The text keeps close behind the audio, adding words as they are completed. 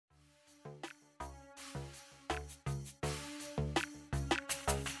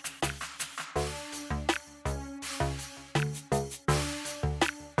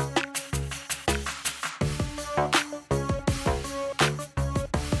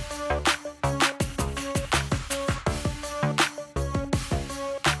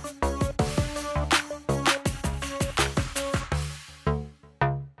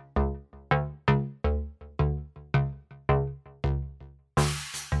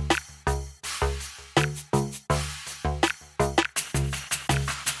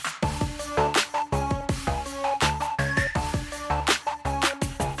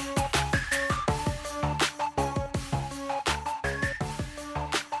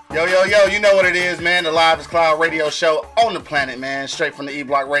Yo, yo, yo, you know what it is, man. The Live is Cloud radio show on the planet, man. Straight from the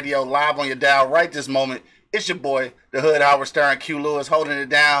E-Block Radio, live on your dial right this moment. It's your boy, the Hood Howard Stern, Q Lewis, holding it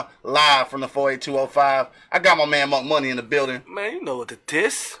down live from the 48205. I got my man Monk Money in the building. Man, you know what it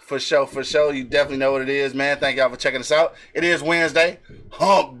is. For sure, for sure. You definitely know what it is, man. Thank y'all for checking us out. It is Wednesday,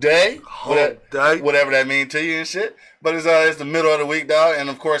 hump day. Whatever that means to you and shit. But it's the middle of the week, dog. And,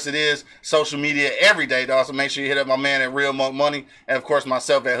 of course, it is social media every day, dog. So make sure you hit up my man at Real Monk Money. And, of course,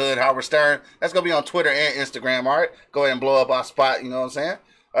 myself at Hood Howard Stern. That's going to be on Twitter and Instagram, all right? Go ahead and blow up our spot, you know what I'm saying?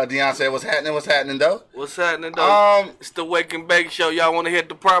 Deion said, what's happening, though? What's happening, though? It's the Wake and Bake Show. Y'all want to hit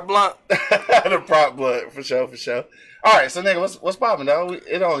the prop blunt? The prop blunt, for sure, for sure. All right, so, nigga, what's popping, dog?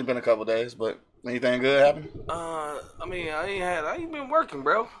 It only been a couple days, but anything good happen? I ain't been working,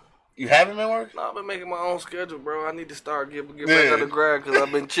 bro. You haven't been working? No, I've been making my own schedule, bro. I need to start get back on the grind because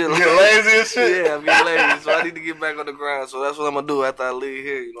I've been chilling. You get lazy and shit? Yeah, I'm getting lazy, so I need to get back on the grind. So that's what I'm going to do after I leave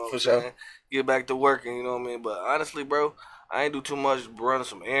here, you know what I'm saying? Sure. Get back to working, you know what I mean? But honestly, bro, I ain't do too much running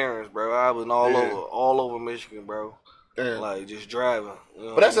some errands, bro. I've been all over Michigan, bro. Yeah. Like, just driving. You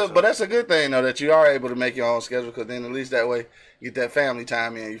know but that's a good thing, though, that you are able to make your own schedule because then at least that way you get that family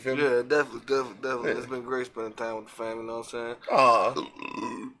time in, you feel me? Yeah, definitely. Yeah. It's been great spending time with the family, you know what I'm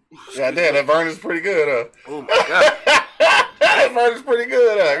saying? God damn, that burn is pretty good, huh? Oh, my God. That burn is pretty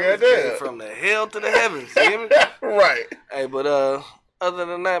good, huh? God damn. From the hell to the heavens, you hear me? Right. Hey, but other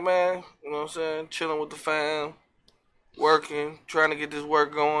than that, man, you know what I'm saying? Chilling with the fam, working, trying to get this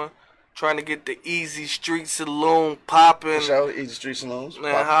work going. Trying to get the Easy Street Saloon popping. For sure, Easy Street Saloons.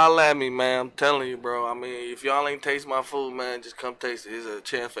 Man, holla at me, man. I'm telling you, bro. I mean, if y'all ain't taste my food, man, just come taste it. It's a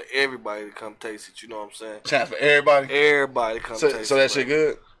chance for everybody to come taste it. You know what I'm saying? Chance for everybody? Everybody to come taste it. So that shit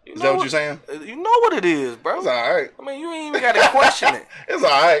good? Is that what you're saying? You know what it is, bro. It's all right. I mean, you ain't even got to question it. It's all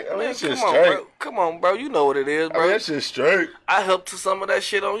right. I mean, that shit's straight. Bro. Come on, bro. You know what it is, bro. I mean, that shit's straight. I helped to some of that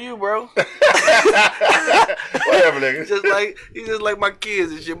shit on you, bro. Whatever, nigga. He just like my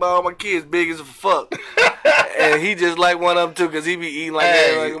kids and shit. All my kids big as a fuck. And he just like one of them, too, because he be eating like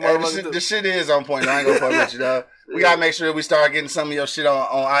that. The shit is on point. I ain't gonna fuck with you, dog. We gotta make sure we start getting some of your shit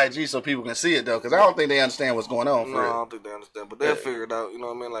on IG so people can see it, though, because I don't think they understand what's going on. No, I don't think they understand, but they'll figure it out. You know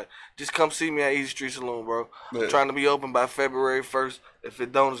what I mean? Like, just come see me at Easy Street Saloon, bro. I'm trying to be open by February 1st. If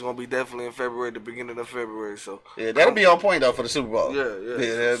it don't, it's gonna be definitely in February, the beginning of February. So yeah, that'll be on point though for the Super Bowl. Yeah,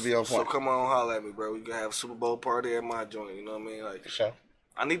 that'll be on point. So come on, holler at me, bro. We can have a Super Bowl party at my joint. You know what I mean? Like, for sure.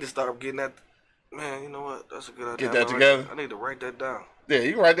 I need to start getting that. Man, you know what? That's a good idea. Get that together. I need to write that down. Yeah,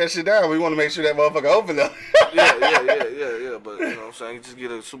 you can write that shit down. We want to make sure that motherfucker open though. yeah. But you know what I'm saying? You just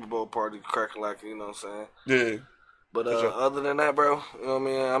get a Super Bowl party cracking like, you know what I'm saying? Yeah. But other than that, bro, you know what I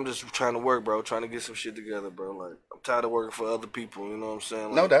mean? I'm just trying to work, bro. Trying to get some shit together, bro. Like, I'm tired of working for other people. You know what I'm saying?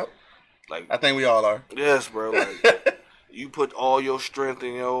 Like, no doubt. Like, I think we all are. Yes, bro. Like, you put all your strength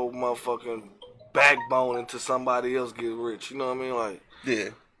and your motherfucking backbone into somebody else get rich. You know what I mean? Like, yeah.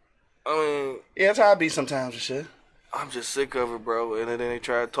 I mean, yeah, that's how I be sometimes and shit. I'm just sick of it, bro. And then they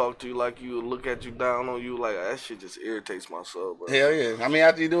try to talk to you like you, look at you down on you. Like, that shit just irritates my soul, bro. Hell yeah. I mean,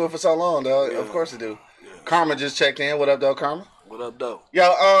 after you do it for so long, though, of course it do. Yeah. Karma just checked in. What up, though, Karma? What up, though?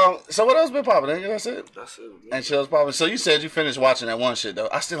 Yo, so what else been popping? That's it? That's it, man. And shit was popping. So you said you finished watching that one shit, though.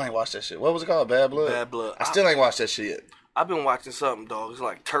 I still ain't watched that shit. What was it called? Bad Blood? Bad Blood. I still ain't watched that shit yet. I've been watching something, dog. It's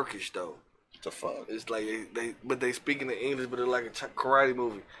like Turkish, though. The fuck? It's like they speaking in English, but it's like a karate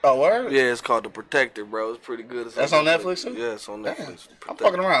movie. Oh, word? Yeah, it's called The Protector, bro. It's pretty good. That's on Netflix too? Yeah, it's on Netflix. I'm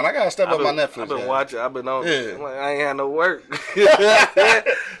fucking around. I gotta step up my Netflix. I've been watching. I've been on. Yeah. I'm like, I ain't had no work.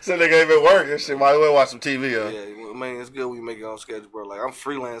 So nigga ain't been working. Shit, might as well watch some TV. Yeah, I mean, it's good when you make your own schedule, bro. Like, I'm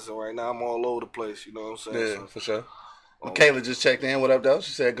freelancing right now. I'm all over the place. You know what I'm saying? Yeah, for sure. Kayla just checked in. What up, though?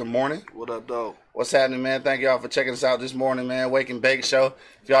 She said, good morning. What up, though? What's happening, man? Thank y'all for checking us out this morning, man. Wake and Bake Show.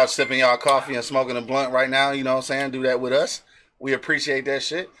 If y'all sipping y'all coffee and smoking a blunt right now, you know what I'm saying? Do that with us. We appreciate that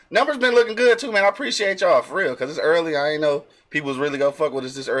shit. Numbers been looking good, too, man. I appreciate y'all, for real, because it's early. I ain't know people's really gonna fuck with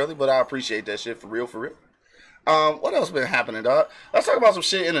us this early, but I appreciate that shit, for real, for real. What else been happening, dog? Let's talk about some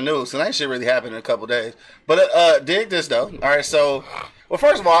shit in the news, because ain't shit really happened in a couple days. But dig this, though. All right, so, well,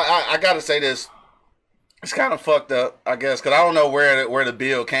 first of all, I got to say this. It's kind of fucked up, I guess, because I don't know where the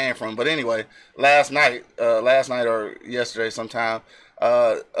bill came from. But anyway, last night or yesterday sometime,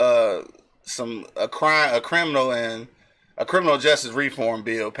 a criminal justice reform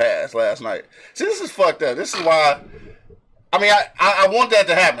bill passed last night. See, this is fucked up. This is why. I mean, I want that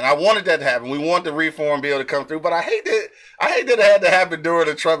to happen. I wanted that to happen. We want the reform bill to come through, but I hate that it had to happen during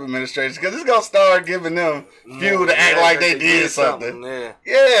the Trump administration because it's gonna start giving them fuel to act like they did something. Yeah,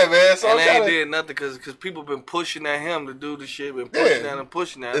 man. So and they ain't did nothing because people been pushing at him to do the shit, been pushing at him,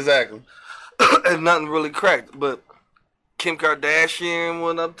 pushing at him. Exactly. And nothing really cracked. But Kim Kardashian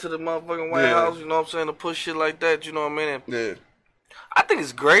went up to the motherfucking White House, you know what I'm saying, to push shit like that, you know what I mean? And Yeah. I think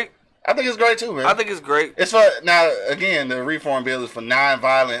it's great. I think it's great too, man. I think it's great. It's for now. Again, the reform bill is for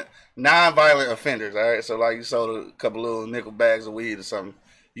non-violent offenders. All right, so like you sold a couple little nickel bags of weed or something,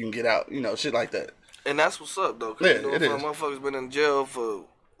 you can get out. You know, shit like that. And that's what's up though. Cause, Yeah, you know, it is. Motherfuckers been in jail for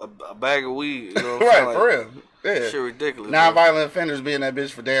a bag of weed. You know what I'm Right, saying? Like, for real. Yeah. Shit ridiculous. Non-violent offenders being that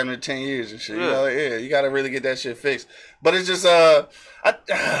bitch for damn near 10 years and shit. Yeah. You know, you got to really get that shit fixed. But it's just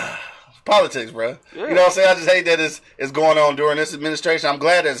politics, bro. Yeah. You know what I'm saying? I just hate that it's going on during this administration. I'm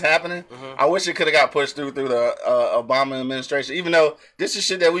glad that it's happening. Mm-hmm. I wish it could have got pushed through the Obama administration, even though this is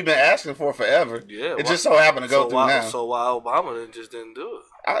shit that we've been asking for forever. Yeah, it just so happened to go through now. So why Obama just didn't do it?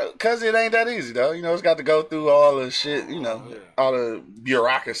 Because it ain't that easy, though. You know, it's got to go through all the shit, you know, all the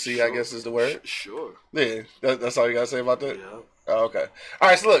bureaucracy, Sure. I guess is the word. Sure. Yeah, that's all you got to say about that? Yeah. Oh, okay. All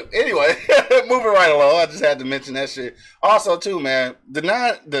right, so look, anyway, moving right along. I just had to mention that shit. Also, too, man, the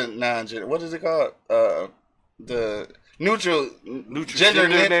non-gender, what is it called? The neutral gender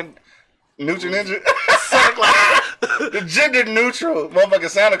neutral ninja? Santa Claus. The gender neutral motherfucking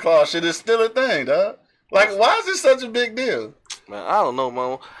Santa Claus shit is still a thing, dog. Like, why is this such a big deal? Man, I don't know,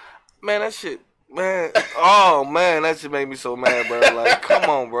 man. Man, that shit, man. Oh, man, that shit made me so mad, bro. Like, come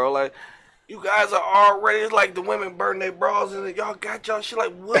on, bro. Like, you guys are already, it's like the women burn their bras and y'all got y'all shit.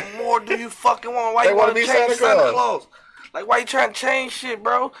 Like, what more do you fucking want? Why They you want to be change Santa Santa Claus. Claus? Like, why you trying to change shit,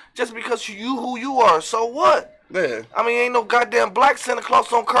 bro? Just because you who you are, so what? Yeah. I mean, ain't no goddamn black Santa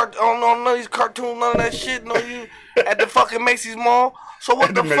Claus on none of these cartoons, none of that shit. No, you at the fucking Macy's Mall. So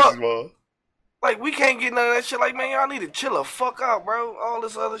what the fuck? Like, we can't get none of that shit. Like, man, y'all need to chill the fuck out, bro. All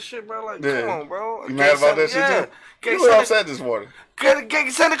this other shit, bro. Like, come on, bro. You mad about that shit, too? You were upset this morning.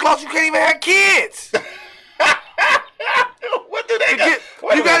 Get Santa Claus, you can't even have kids. What do they got?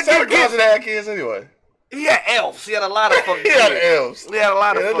 You got Santa Claus didn't have kids anyway. He had elves. He had a lot of fucking kids. He had elves. He had a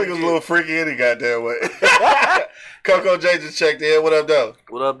lot of that fucking nigga was a little freaky any goddamn way. Coco J just checked in. What up, though?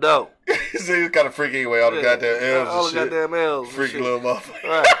 What up, though? See, he's kind of freaky anyway. All the goddamn elves all and the shit. goddamn elves. Freaky little motherfucker.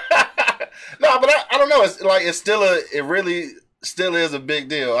 Right. No, but I don't know. It's like it really still is a big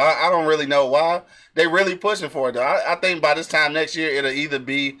deal. I don't really know why they really pushing for it though. I think by this time next year it'll either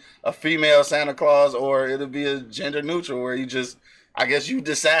be a female Santa Claus or it'll be a gender neutral where you just, I guess you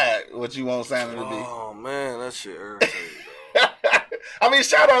decide what you want Santa to be. Oh man, that shit irritating. I mean,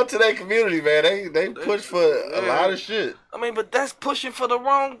 shout out to their community, man. They push for a lot of shit. I mean, but that's pushing for the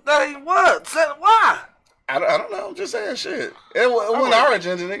wrong. That ain't what. Why? I don't know. I'm just saying shit. It wasn't our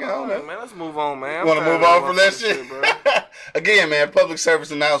agenda, nigga. I don't know. Man, let's move on, man. Want to move on from that shit? Bro. Again, man, public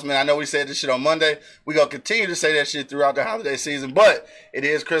service announcement. I know we said this shit on Monday. We're going to continue to say that shit throughout the holiday season, but it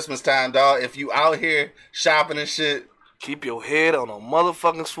is Christmas time, dog. If you out here shopping and shit, keep your head on a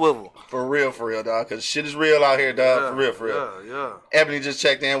motherfucking swivel. For real, dog. Because shit is real out here, dog. For real. Yeah. Ebony just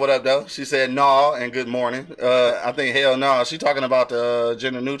checked in. What up, though? She said, nah, and good morning. I think, hell no. Nah. She talking about the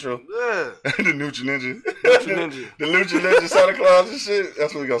gender neutral. Yeah. The Lucha Ninja. The Lucha Ninja Santa Claus and shit.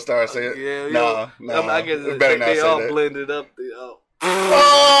 That's what we going to start saying. Yeah, Nah. I guess they all that. blended up.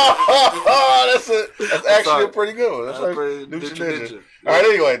 That's actually a pretty good one. That's like Lucha Ninja. All right,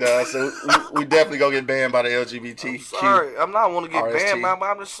 anyway, dog. So we definitely gonna get banned by the LGBTQ. I'm sorry, I'm not want to get RST. banned, but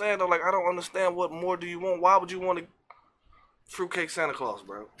I'm just saying though. Like, I don't understand what more do you want? Why would you want to fruitcake Santa Claus,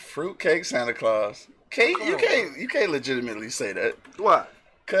 bro? Fruitcake Santa Claus. You can't legitimately say that. Why?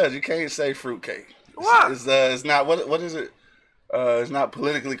 Cause you can't say fruitcake. Why? It's not what is it? It's not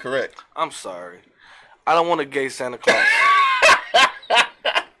politically correct. I'm sorry. I don't want a gay Santa Claus.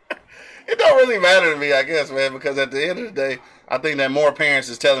 It don't really matter to me, I guess, man, because at the end of the day, I think that more parents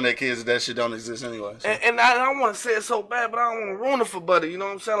is telling their kids that shit don't exist anyway. So. And I don't want to say it so bad, but I don't want to ruin it for Buddy. You know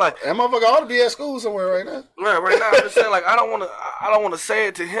what I'm saying? Like, that motherfucker ought to be at school somewhere right now. Right now, I'm just saying, like, I don't want to say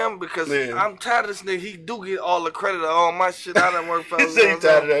it to him because I'm tired of this nigga. He do get all the credit of all my shit I done worked for. You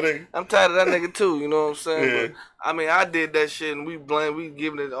tired of that nigga? I'm tired of that nigga too. You know what I'm saying? Yeah. But, I mean, I did that shit, and we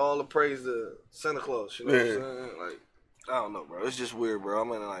giving it all the praise to Santa Claus. You know what I'm saying? Like, I don't know, bro. It's just weird, bro.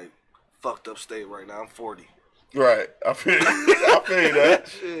 I'm in like fucked up state right now. I'm 40. Right. I feel you that.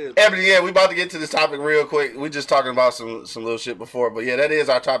 Shit. Ebony, we about to get to this topic real quick. We just talking about some little shit before, but yeah, that is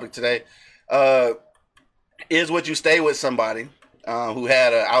our topic today. Is would you stay with somebody who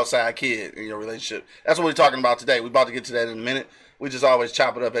had an outside kid in your relationship? That's what we're talking about today. We're about to get to that in a minute. We just always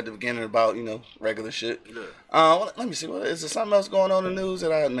chop it up at the beginning about, regular shit. Yeah. Let me see. Is there something else going on in the news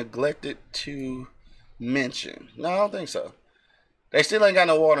that I neglected to mention? No, I don't think so. They still ain't got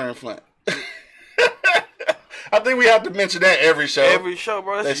no water in Flint. I think we have to mention that every show. Every show,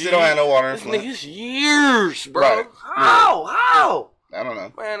 bro. They still don't have no water in Flint. Niggas years, bro. Right. How? I don't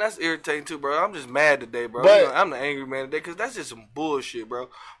know. Man, that's irritating too, bro. I'm just mad today, bro. But, I'm the angry man today because that's just some bullshit, bro.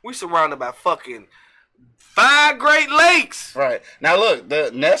 We surrounded by fucking 5 Great Lakes. Right. Now, look,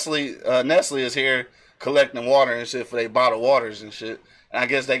 the Nestle is here collecting water and shit for their bottled waters and shit. And I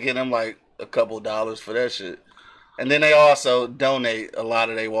guess they get them like a couple dollars for that shit. And then they also donate a lot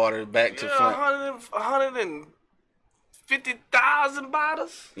of their water back to Flint. 150,000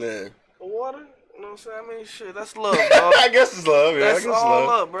 bottles Yeah. of water. You know what I'm saying? I mean, shit, that's love, bro. I guess it's love, yeah. That's all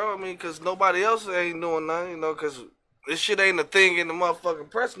love, bro. I mean, because nobody else ain't doing nothing, you know, because this shit ain't a thing in the motherfucking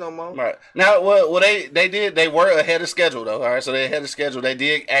press no more. Right. Now, what they did, they were ahead of schedule, though, all right? So they ahead of schedule. They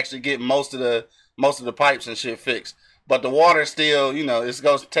did actually get most of the pipes and shit fixed. But the water still, you know, it's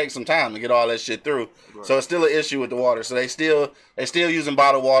going to take some time to get all that shit through. Right. So it's still an issue with the water. So they still using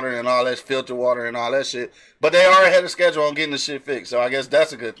bottled water and all that filter water and all that shit. But they are ahead of schedule on getting the shit fixed. So I guess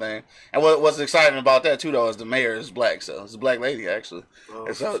that's a good thing. And what's exciting about that too, though, is the mayor is black. So it's a black lady actually.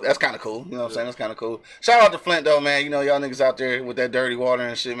 And so that's kind of cool. You know what I'm saying? That's kind of cool. Shout out to Flint though, man. You know, y'all niggas out there with that dirty water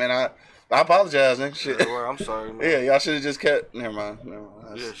and shit, man. I apologize, nigga. Shit. Yeah, well, I'm sorry, man. Yeah, y'all should have just kept. Never mind.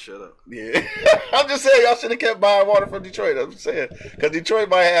 Yeah, shut up. Yeah, I'm just saying y'all should have kept buying water from Detroit. I'm just saying because Detroit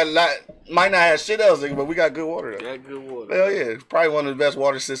might not have shit else, nigga, but we got good water. Though. Got good water. Hell yeah, it's probably one of the best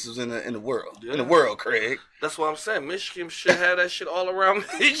water systems in the world. Yeah. In the world, Craig. That's what I'm saying. Michigan should have that shit all around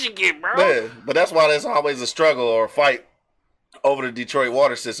Michigan, bro. Yeah, but that's why there's always a struggle or a fight over the Detroit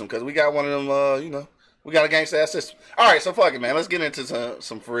water system because we got one of them. You know, we got a gangsta ass system. All right, so fuck it, man. Let's get into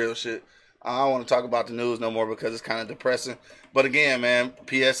some for real shit. I don't want to talk about the news no more because it's kind of depressing. But again, man,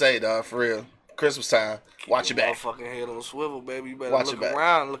 PSA, dog, for real. Christmas time. Watch your back. Fucking head on a swivel, baby. You better Watch look your back.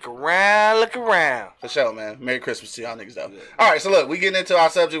 around, look around, look around. For sure, man. Merry Christmas to y'all niggas, though. Yeah. All right, so look, we getting into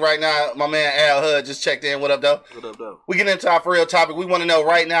our subject right now. My man Al Hud just checked in. What up, though? What up, though? We getting into our for real topic. We want to know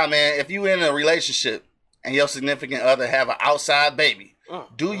right now, man, if you in a relationship and your significant other have an outside baby,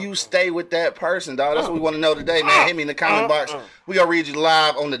 do you stay with that person, dog? That's what we want to know today, man. Hit me in the comment box. We gonna read you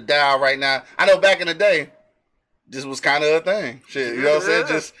live on the dial right now. I know back in the day, this was kind of a thing. Shit, you know what I'm saying?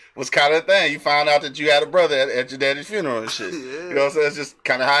 Just was kind of a thing. You found out that you had a brother at your daddy's funeral and shit. You know what I'm saying? It's just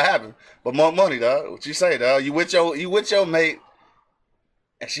kind of how it happened. But more money, dog. What you say, dog? You with your mate,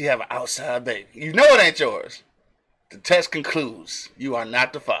 and she have an outside baby. You know it ain't yours. The test concludes you are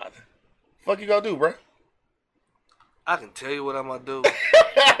not the father. Fuck you gonna do, bro? I can tell you what I'm gonna do.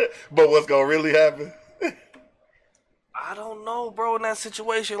 But what's gonna really happen? I don't know, bro. In that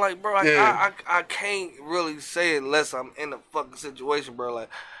situation, like, bro, I can't really say it unless I'm in the fucking situation, bro. Like,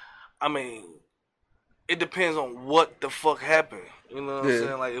 I mean, it depends on what the fuck happened. You know what I'm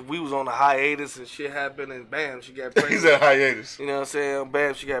saying? Like, if we was on a hiatus and shit happened and bam, she got pregnant. He's at hiatus. You know what I'm saying?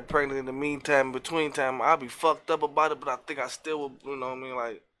 Bam, she got pregnant in the meantime, in between time, I'll be fucked up about it, but I think I still would, you know what I mean?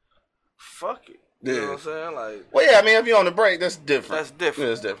 Like, fuck it. You know what I'm saying? Like, well, yeah, I mean, if you're on the break, that's different. That's different.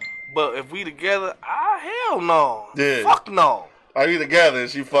 Yeah, it's different. But if we together, hell no. Yeah. Fuck no. Are you together and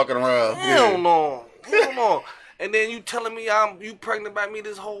she fucking around? Hell no. Hell no. And then you telling me you pregnant by me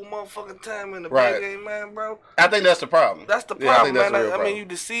this whole motherfucking time and the baby ain't mine, bro? I think that's the problem. That's the problem, man. I mean, you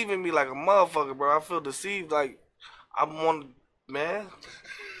deceiving me like a motherfucker, bro. I feel deceived like I'm one, man.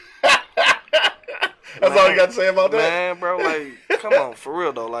 That's all you got to say about that? Man, bro, like, come on, for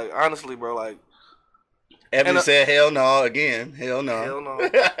real, though. Like, honestly, bro, like. Ebony said, hell no, again. Hell no. Hell no.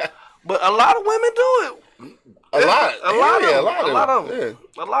 But a lot of women do it. A lot of them.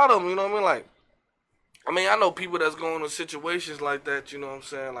 A lot of them, you know what I mean? Like, I mean, I know people that's going to situations like that, you know what I'm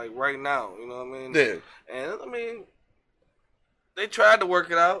saying? Like, right now, you know what I mean? Yeah. And, I mean, they tried to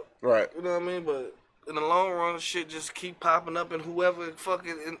work it out. Right. You know what I mean? But in the long run, shit just keep popping up and whoever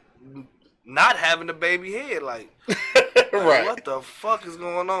fucking not having the baby head, like right. What the fuck is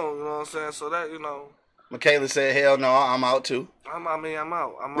going on? You know what I'm saying? So that, you know. Michaela said, hell no, I'm out too. I'm out. Yeah.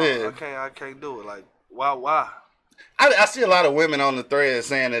 I can't do it. Like, why? I see a lot of women on the thread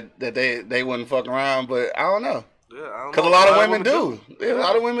saying that they wouldn't fuck around, but I don't know. Yeah, I don't know. Because a lot of women do. Yeah, a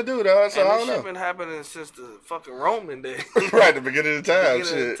lot of women do, though. So I don't know. This shit been happening since the fucking Roman days. Right, the beginning of the time.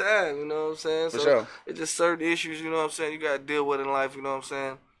 You know what I'm saying? For sure. It's just certain issues, you know what I'm saying, you got to deal with in life, you know what I'm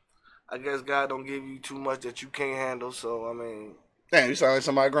saying? I guess God don't give you too much that you can't handle, so, I mean. Damn, you sound like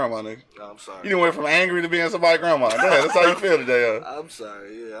somebody's grandma, nigga. No, I'm sorry. You done went from angry to being somebody's grandma. Damn, that's how you feel today, huh? I'm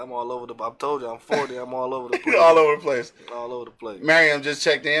sorry. Yeah, I'm all over the. I told you I'm 40. I'm all over the place. All over the place. All over the place. Miriam just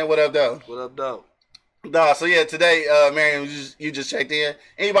checked in. What up, though? What up, though? Nah, so yeah, today, Miriam, you just checked in.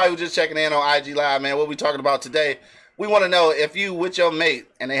 Anybody who just checking in on IG Live, man, what we talking about today? We want to know if you with your mate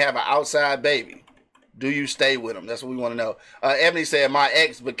and they have an outside baby, Do you stay with him? That's what we want to know. Ebony said, my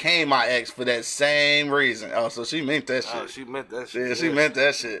ex became my ex for that same reason. Oh, so she meant that shit. Oh, she meant that shit. Yeah, she meant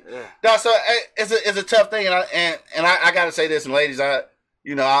that shit. Yeah. No, so it's a tough thing, and I got to say this, and ladies, I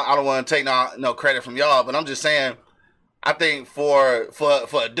don't want to take no credit from y'all, but I'm just saying, I think for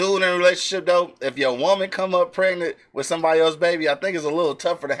a dude in a relationship, though, if your woman come up pregnant with somebody else's baby, I think it's a little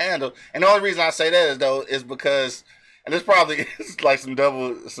tougher to handle. And the only reason I say that is because, and it's probably it's like some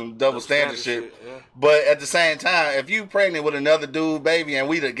double standard shit. Yeah. But at the same time, if you pregnant with another dude baby and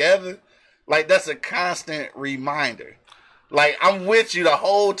we together, like that's a constant reminder. Like, I'm with you the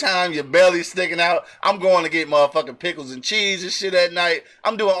whole time, your belly's sticking out. I'm going to get motherfucking pickles and cheese and shit at night.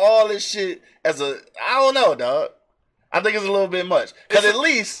 I'm doing all this shit I don't know, dog. I think it's a little bit much. Because at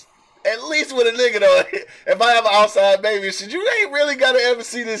least with a nigga, though, if I have an outside baby and shit, you ain't really got to ever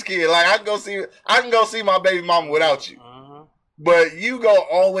see this kid. Like, I can go see my baby mama without you. Uh-huh. But you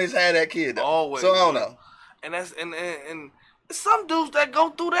always have that kid, though. Always. So, I don't know. And that's, and some dudes that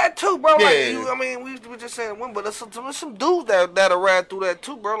go through that too, bro. Yeah. Like, we were just saying women, but there's some dudes that'll ride through that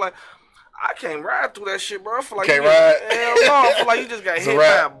too, bro. Like, I can't ride through that shit, bro. I feel like can't ride? Hell no. I feel like you just got hit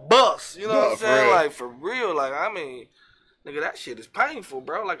by a bus. You know what I'm saying? Like, for real. Like, nigga, that shit is painful,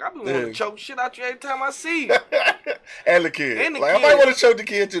 bro. Like, I be wanting to choke shit out you every time I see you. And the kid. I might want to choke the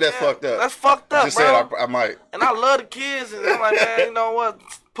kid too. That's fucked up. That's fucked up, just bro. Said I might. And I love the kids, and I'm like, man, you know what?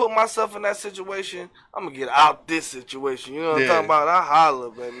 Put myself in that situation, I'm gonna get out this situation. You know what I'm talking about? I holler,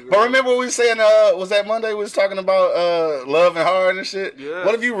 baby girl. But remember what we was saying, was that Monday we was talking about love and hard and shit? Yeah.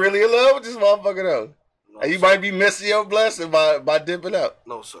 What if you really in love with this motherfucker though? No, and you might be missing your blessing by dipping out.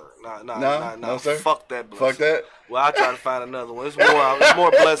 No, sir. No, sir. Fuck that blessing. Fuck that. Well, I'll try to find another one. There's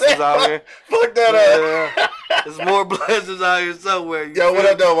more blessings out here. Fuck that up. There's more blessings out here somewhere. Yo, what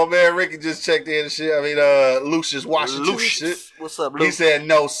up, though? My man Ricky just checked in and shit. I mean, Lucius Washington shit. What's up, Luke? He said,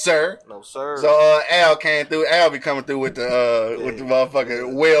 no, sir. No, sir. So, Al came through. Al be coming through with the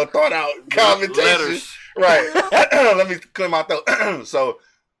motherfucking well thought out commentation. Letters. Right. Let me clear my throat. So,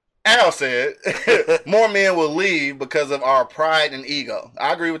 Al said, more men will leave because of our pride and ego.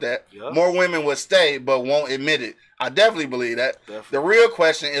 I agree with that. Yep. More women will stay but won't admit it. I definitely believe that. Definitely. The real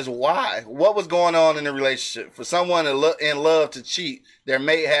question is why? What was going on in the relationship? For someone in love to cheat, their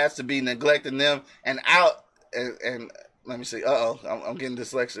mate has to be neglecting them and let me see. I'm getting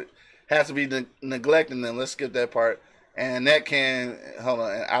dyslexic. Has to be neglecting them. Let's skip that part. And that can, hold on,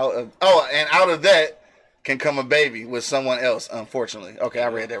 and out of that, can come a baby with someone else, unfortunately. Okay, I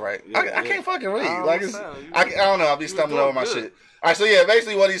read that right. I can't fucking read. I don't know. I'll be stumbling over my shit. All right, so yeah,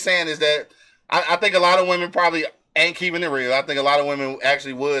 basically what he's saying is that I think a lot of women probably ain't keeping it real. I think a lot of women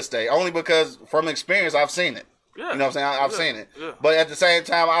actually would stay. Only because, from experience, I've seen it. Yeah. You know what I'm saying? I've seen it. Yeah. But at the same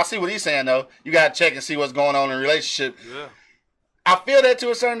time, I see what he's saying, though. You got to check and see what's going on in a relationship. Yeah. I feel that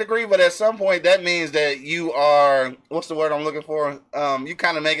to a certain degree, but at some point, that means that you are, what's the word I'm looking for? You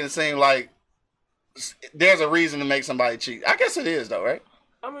kind of making it seem like there's a reason to make somebody cheat. I guess it is, though, right?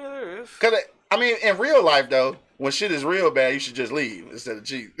 I mean, there is. Because, in real life, though, when shit is real bad, you should just leave instead of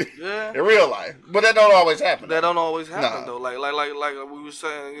cheat. Yeah. In real life. But that don't always happen. That don't always happen, though. Like we were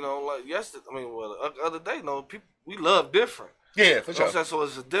saying, you know, like yesterday, the other day, you know, people, we love different. Yeah, for sure. So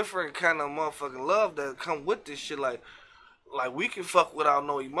it's a different kind of motherfucking love that come with this shit. Like we can fuck without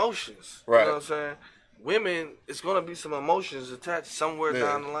no emotions. Right. You know what I'm saying? Women, it's gonna be some emotions attached somewhere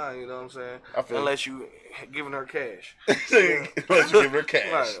down the line. You know what I'm saying? Unless you giving her cash. Unless you give her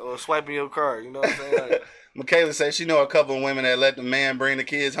cash, right? Or swiping your card. You know what I'm saying? Like, Michaela said she know a couple of women that let the man bring the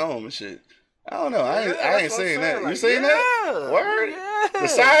kids home and shit. I don't know. I ain't seen that. You seen that? Word? Yeah. The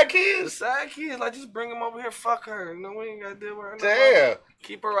side kids? The side kids. Like, just bring them over here. Fuck her. You know, we ain't got to deal with her. Damn.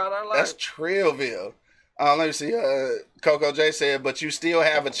 Keep her out our life. That's Trillville. Let me see. Coco J said, but you still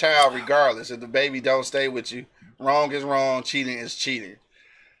have a child regardless. If the baby don't stay with you, wrong is wrong. Cheating is cheating.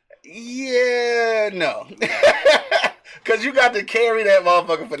 Yeah, no. Because you got to carry that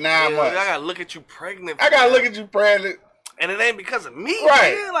motherfucker for 9 months. I got to look at you pregnant. I got to look at you pregnant. And it ain't because of me,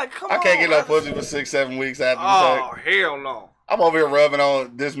 right? Man. Like, come on. I can't get no pussy for 6-7 weeks after the fact. Hell no. I'm over here rubbing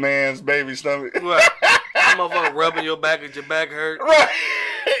on this man's baby stomach. Right. I'm over rubbing your back and your back hurt. Right.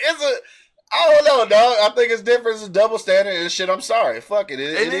 I don't know, dog. I think it's different. It's a double standard and shit. I'm sorry. Fuck it.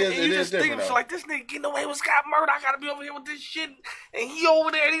 It is different. Like, this nigga getting away with Scott murder. I gotta be over here with this shit. And he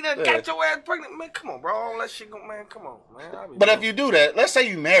over there and he done got your ass pregnant. Man, come on, bro. All that shit go, man. Come on, man. But if you do that, let's say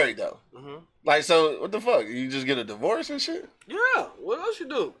you married, though. Mm-hmm. Like, so, what the fuck? You just get a divorce and shit? Yeah. What else you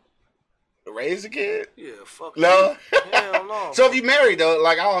do? Raise a kid? Yeah, fuck no. Hell no. So if you married, though,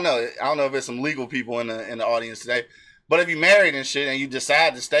 like, I don't know if there's some legal people in the audience today. But if you married and shit and you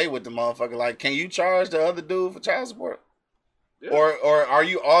decide to stay with the motherfucker, like, can you charge the other dude for child support? Yeah. Or are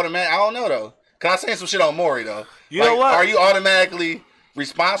you automatic? I don't know, though. Cause I seen some shit on Maury though. You know what? Are you automatically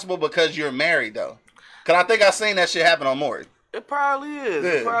responsible because you're married though? Cause I think I seen that shit happen on Maury. It probably is.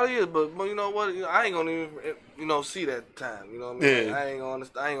 Yeah. It probably is. But you know what? I ain't gonna even see that time. You know what I mean? Yeah. I ain't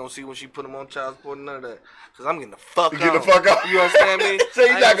gonna see when she put him on child support and none of that. Cause I'm getting the fuck Get the fuck on. You understand me? So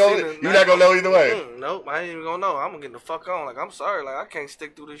you're not gonna know either way. Nope, I ain't even gonna know. I'm gonna get the fuck on. Like, I'm sorry. Like, I can't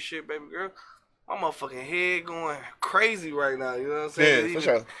stick through this shit, baby girl. My motherfucking head going crazy right now. You know what I'm saying? Yeah, for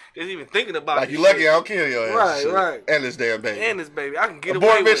sure. Just even thinking about like, this you lucky shit. I don't kill your ass. Right. And this damn baby. And this baby. I can get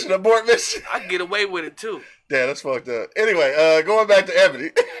away with it. Abort mission. I can get away with it, too. Damn, that's fucked up. Anyway, going back to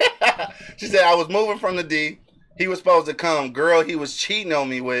Ebony. She said, I was moving from the D. He was supposed to come. Girl he was cheating on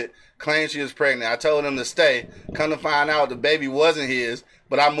me with claimed she was pregnant. I told him to stay. Come to find out the baby wasn't his,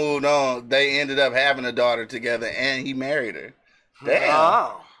 but I moved on. They ended up having a daughter together, and he married her. Damn.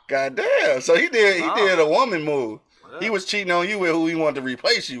 Oh. God damn. So he did a woman move. Yeah. He was cheating on you with who he wanted to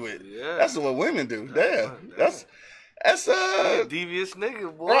replace you with. Yeah. That's what women do. Damn. That's a devious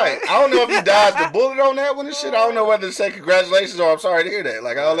nigga, boy. Right. I don't know if he dodged the bullet on that one and shit. I don't know whether to say congratulations or I'm sorry to hear that.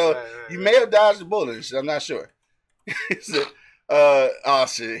 Like, I don't know. You may have dodged the bullet and shit. I'm not sure. He said, oh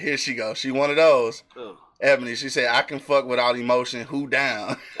shit, here she goes. She one of those. Oh. Ebony, she said, I can fuck without emotion. Who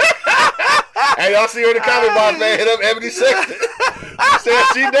down? Hey, y'all see her in the comment box, man. Hit up Ebony Sexton. She said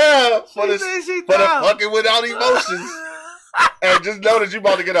she down for the fucking without emotions. And just know that you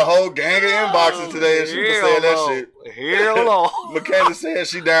about to get a whole gang of inboxes today and she was saying that shit. Hell no. Michaela said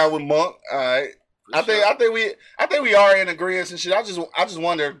she down with Monk. All right. I think we are in agreement and shit. I just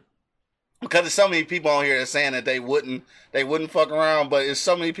wonder, because there's so many people on here that's saying that they wouldn't fuck around, but it's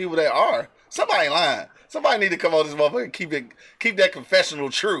so many people that are. Somebody lying. Somebody need to come on this motherfucker and keep that confessional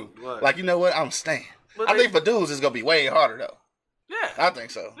true. Right. Like, you know what? I'm staying. I think for dudes it's gonna be way harder though. Yeah. I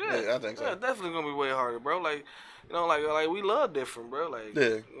think so. Yeah, I think so. Yeah, definitely gonna be way harder, bro. Like, you know, like we love different, bro. Like, yeah.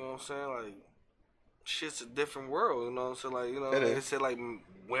 You know what I'm saying? Like, shit's a different world. You know what I'm saying? Like, you know, like they said like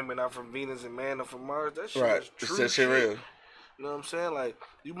women are from Venus and men are from Mars. That shit is true. That shit real. You know what I'm saying? Like,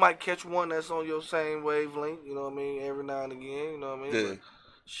 you might catch one that's on your same wavelength. You know what I mean? Every now and again. You know what I mean? Yeah. But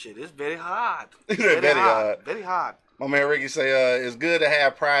shit, it's very hard. Very hard. Very hard. My man Ricky say, it's good to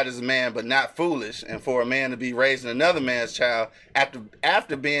have pride as a man, but not foolish. And for a man to be raising another man's child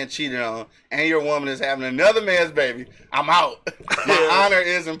after being cheated on, and your woman is having another man's baby, I'm out. My honor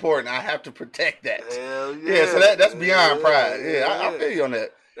is important. I have to protect that. Hell yeah. So that's beyond pride. Yeah, I feel you on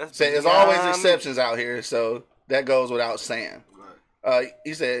that. There's always exceptions out here, so that goes without saying.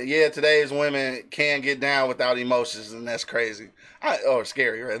 He said, yeah, today's women can get down without emotions, and that's crazy. Or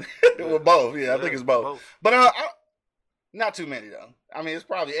scary, rather. Well, both. Yeah, I think it's both. But not too many, though. I mean, it's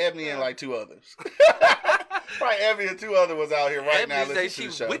probably Ebony and like two others. Probably Ebony and two other ones out here right now listening to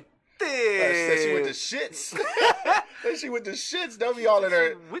the show. Said she with the shits. Said she with the shits. Don't be all in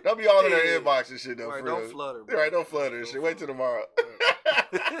her inbox and shit, though. Right, don't flutter. Right, don't flutter and shit. Wait till tomorrow.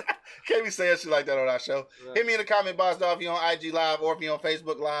 Can't be saying shit like that on our show. Right. Hit me in the comment box, though, if you're on IG Live or if you're on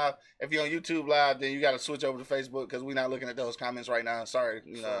Facebook Live. If you're on YouTube Live, then you got to switch over to Facebook because we're not looking at those comments right now. Sorry.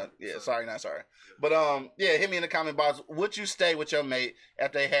 Sorry, not sorry. But, hit me in the comment box. Would you stay with your mate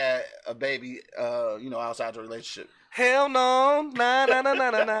if they had a baby, outside your relationship? Hell no. Nah.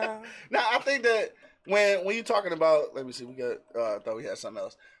 Now, I think that when you're talking about, let me see, I thought we had something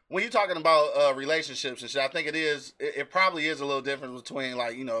else. When you're talking about relationships and shit, I think it probably is a little difference between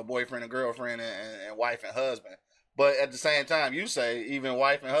like, a boyfriend and girlfriend and wife and husband. But at the same time, you say even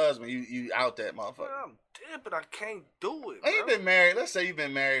wife and husband, you out that motherfucker. I'm dead, but I can't do it. Bro. You've been married. Let's say you've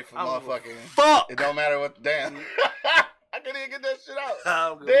been married for motherfucking. Fuck. It don't matter what. Damn. I couldn't even get that shit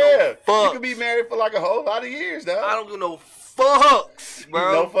out. Damn. No you could be married for like a whole lot of years, though. I don't give no fucks,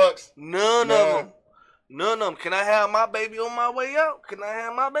 bro. No fucks. None of them. None of them. Can I have my baby on my way out? Can I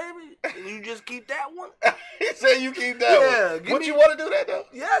have my baby? And you just keep that one? He said you keep that one. Would you want to do that, though?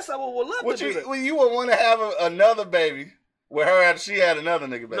 Yes, I would love to do that. Well, you would want to have another baby with her after she had another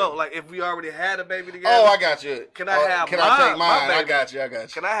nigga baby. No, like if we already had a baby together. Oh, I got you. Can I have Can I take mine? I got you.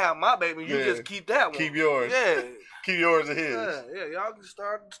 Can I have my baby? You just keep that one. Keep yours. Yeah. Keep yours and his. Yeah, y'all can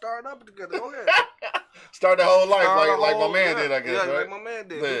start up together. Go ahead. Start the whole life like my man did, I guess. Yeah, right? like my man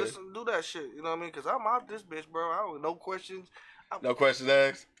did. Yeah. Do that shit. You know what I mean? Because I'm out this bitch, bro. I don't no questions. No questions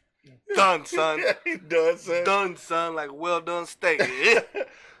asked. Done, son. He done, son. Done, son. Like well done steak.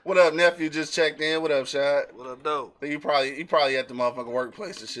 What up, nephew? Just checked in. What up, Shad? What up, though? He probably at the motherfucking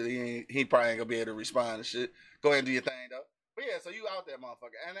workplace and shit. He probably ain't gonna be able to respond and shit. Go ahead and do your thing, though. But yeah, so you out there,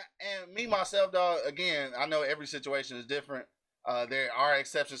 motherfucker. And me, myself, dog, again, I know every situation is different. There are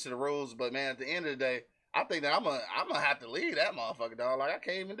exceptions to the rules, but man, at the end of the day, I think that I'm gonna have to leave that motherfucker, dog. Like, I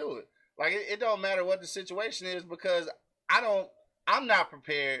can't even do it. Like, it don't matter what the situation is because I'm not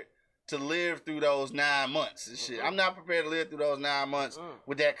prepared to live through those 9 months and shit. I'm not prepared to live through those 9 months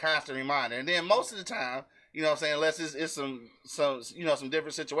with that constant reminder. And then most of the time, you know what I'm saying, unless it's some you know, some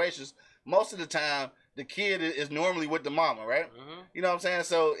different situations, most of the time the kid is normally with the mama, right? You know what I'm saying?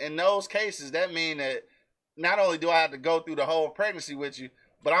 So in those cases, that means that not only do I have to go through the whole pregnancy with you,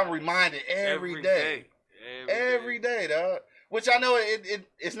 but I'm reminded every day. Every day, dog. Which I know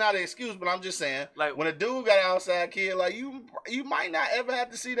it's not an excuse, but I'm just saying, like, when a dude got an outside kid, like, you might not ever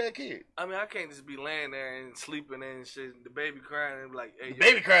have to see that kid. I mean, I can't just be laying there and sleeping and shit, the baby crying and be like, hey,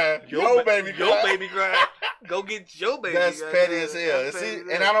 baby crying, your baby crying. Go get your baby. That's petty as hell. See,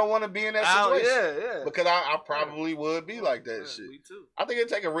 and I don't want to be in that situation. Yeah. Because I probably would be like that shit. Me too. I think it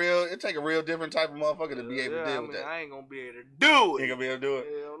take a real different type of motherfucker to be able to deal with that. I ain't gonna be able to do it. Ain't gonna be able to do it.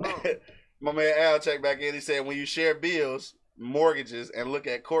 Hell no. My man Al checked back in. He said, when you share bills, mortgages, and look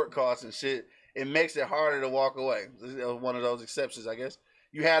at court costs and shit, it makes it harder to walk away. This is one of those exceptions, I guess.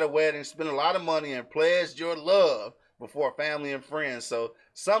 You had a wedding, spent a lot of money, and pledged your love before family and friends. So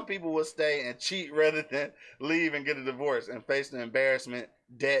some people will stay and cheat rather than leave and get a divorce and face the embarrassment,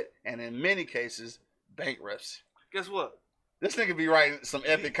 debt, and in many cases, bankruptcy. Guess what? This nigga be writing some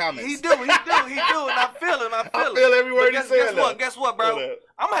epic comments. He do, and I feel it. I feel every word he said. Guess what, bro?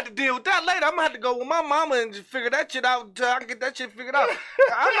 I'm gonna have to deal with that later. I'm gonna have to go with my mama and just figure that shit out until I can get that shit figured out.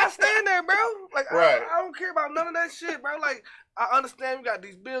 I'm not staying there, bro. Like, right. I don't care about none of that shit, bro. Like, I understand we got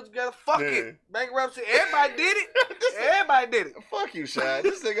these bills together. Fuck it. Bankruptcy. Everybody did it. Everybody did it. Fuck you, Shad.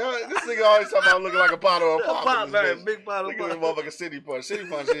 This nigga always talking about looking like a pot or a pop. Big pot of pop. Look at this motherfucking City Punch. City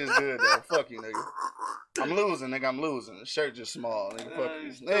Punch is good, though. Fuck you, nigga. I'm losing, nigga. I'm losing. The shirt just small, nigga. Fuck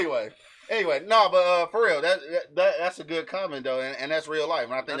you. Anyway, no, but for real, that's a good comment, though, and that's real life.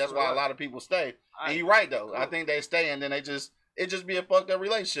 And I think that's why a lot of people stay. And you're right, though. I think they stay, and then it just be a fucked up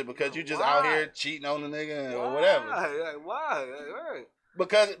relationship because you just out here cheating on the nigga or whatever. Why?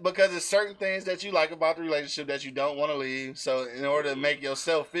 Because it's certain things that you like about the relationship that you don't want to leave. So in order to make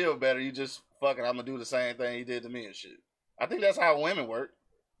yourself feel better, you just fucking, I'm gonna do the same thing he did to me and shit. I think that's how women work.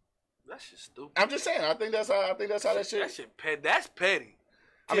 That shit stupid. I'm just saying. I think that's how that shit. That shit petty. That's petty.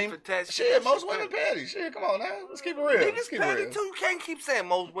 I mean, shit, most women petty. Shit, come on now. Let's keep it real. Niggas petty too. You can't keep saying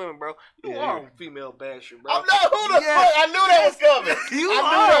most women, bro. You are a female basher, bro. I'm not. Who the fuck? I knew that was coming. I knew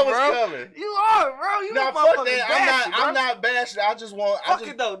that was coming. You are, bro. You nah, fuck that. I'm not bashing. I just want. Fuck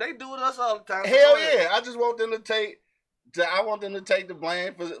it though. They do it us all the time. Hell yeah. I just want them to take. I want them to take the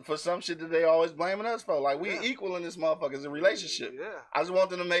blame for some shit that they always blaming us for. Like, we equal in this motherfucker. It's a relationship. Yeah. I just want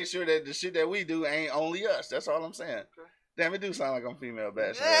them to make sure that the shit that we do ain't only us. That's all I'm saying. Okay. Damn, it do sound like I'm female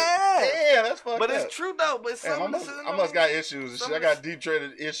bashing. Yeah, that's fucked up. But it's true though. But I must got issues and shit. I got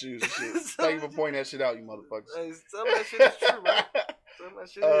deep-treated issues and shit. Thank you for pointing that shit out, you motherfuckers. Hey, some of that shit is true, man. Some of that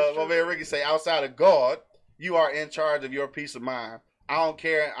shit is true. My man Ricky say, outside of God, you are in charge of your peace of mind. I don't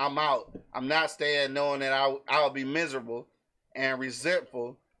care. I'm out. I'm not staying knowing that I'll be miserable and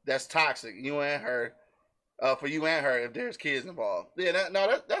resentful. That's toxic. You and her. For you and her, if there's kids involved. Yeah,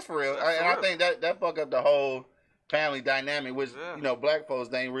 that's for real. I think that fuck up the whole family dynamic, which, you know, black folks,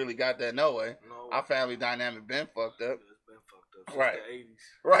 they ain't really got that no way. Our family dynamic been fucked up. It's been fucked up since the 80s.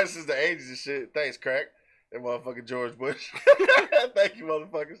 Right, since the 80s and shit. Thanks, Crack. That motherfucking George Bush. Thank you,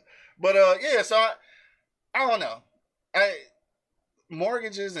 motherfuckers. But, yeah, so I don't know.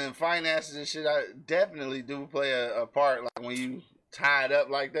 Mortgages and finances and shit, I definitely do play a part. Like, when you tie it up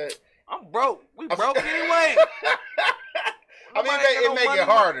like that. I'm broke. We broke anyway. I mean, it make it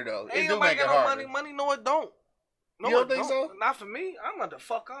harder, though. It do make it harder. Money, no, it don't. No, you don't think so? Not for me. I'm not the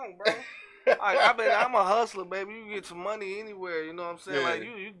fuck on, bro. I'm a hustler, baby. You get some money anywhere. You know what I'm saying? Yeah. Like,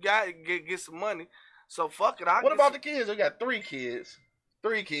 you got to get some money. So fuck it. What about the kids? We got 3 kids.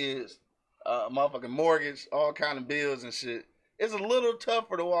 3 kids. Motherfucking mortgage, all kind of bills and shit. It's a little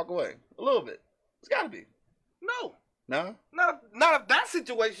tougher to walk away. A little bit. It's got to be. No. No? Not if that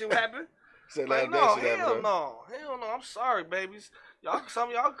situation happened. Like, no, hell no. Hell no. I'm sorry, babies. Some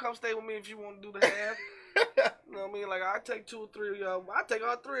of y'all come stay with me if you want to do the half. You know what I mean? Like, I take 2 or 3 of y'all. I take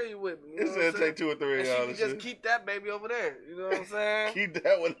all 3 of you with me. You know what I'm saying? Take 2 or 3 of y'all. You just keep that baby over there. You know what I'm saying? Keep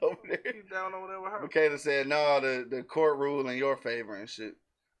that one over there. Keep that one over there with her. Michaela said, no, the court rule in your favor and shit.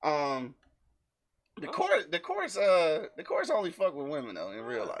 The courts only fuck with women though in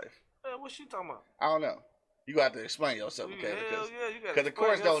real life. What's she talking about? I don't know. You got to explain yourself, okay? Because the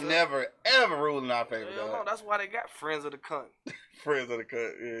courts don't never ever rule in our favor. No, that's why they got friends of the cunt. Friends of the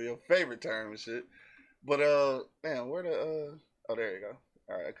cunt, yeah, your favorite term and shit. But man, where the oh, there you go.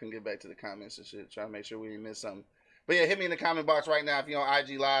 All right, I couldn't get back to the comments and shit. Trying to make sure we didn't miss something. But yeah, hit me in the comment box right now if you're on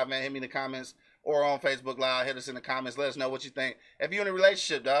IG Live, man. Hit me in the comments or on Facebook Live. Hit us in the comments. Let us know what you think. If you're in a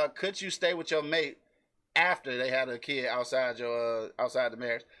relationship, dog, could you stay with your mate after they had a kid outside the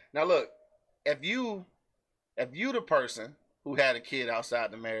marriage. Now look, if you the person who had a kid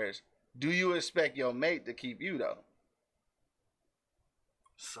outside the marriage, do you expect your mate to keep you though?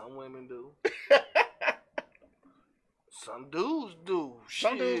 Some women do. Some dudes do.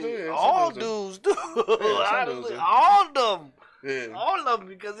 Some dudes do. Yeah. All dudes do. Yeah, dudes do. All of them. Yeah. All of them,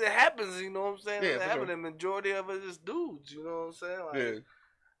 because it happens, you know what I'm saying? Yeah, It happens. sure. The majority of it is dudes, you know what I'm saying? Like, Yeah.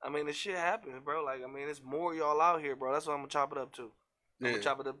 I mean, the shit happens, bro. Like, I mean, it's more y'all out here, bro. That's what I'm going to chop it up to. I'm going to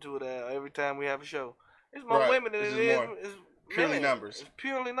chop it up to that every time we have a show. It's more women than it is. It's purely men. numbers. It's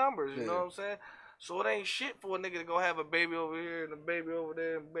purely numbers, you know what I'm saying? So it ain't shit for a nigga to go have a baby over here and a baby over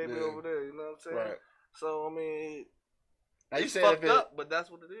there and a baby over there, you know what I'm saying? Right. So, I mean, now you it's said fucked up, but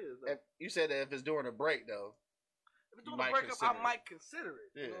that's what it is. You said that if it's during a break, though. If it's doing a breakup, I might consider it.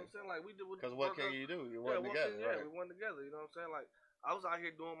 Yeah. You know what I'm saying? Like, we did. Because what can you do? You wasn't together, right? We wasn't together. You know what I'm saying? Like, I was out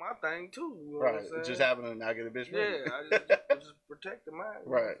here doing my thing too. You know right. What I'm saying? It just happened to not get a bitch pregnant. Yeah, I just protect the mind.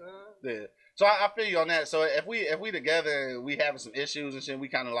 Right. Yeah. So I feel you on that. So if we together and we having some issues and shit, we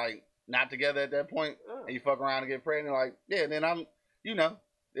kind of like not together at that point, and you fuck around and get pregnant, like then I'm, I'm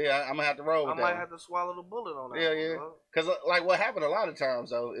gonna have to roll with that. I might have to swallow the bullet on that. Yeah. Because like what happened a lot of times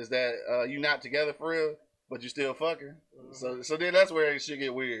though is that you not together for real, but you still fucking. Mm-hmm. So then that's where it should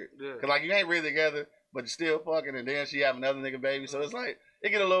get weird. Yeah. Cause like you ain't really together, but you still fucking, and then she have another nigga baby. So it's like it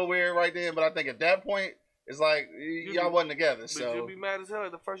get a little weird right then. But I think at that point it's like y'all wasn't together. So but you'll be mad as hell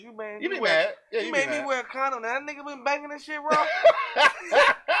at the first you made. You be mad. Yeah, you made me wear a condom. That nigga been banging this shit raw.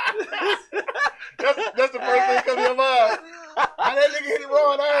 that's the first thing come to your mind. How that nigga hit it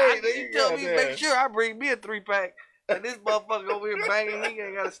raw and you tell me make sure I bring me a 3-pack. And this motherfucker over here banging, he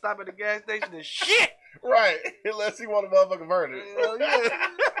ain't gotta stop at the gas station and shit. Right, unless he want a motherfucking murder. Hell yeah.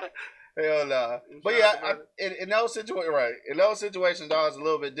 Hell nah. But yeah, in those situations, right? In those situations, dog, it's a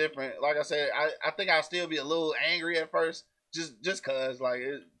little bit different. Like I said, I think I'll still be a little angry at first, just cause like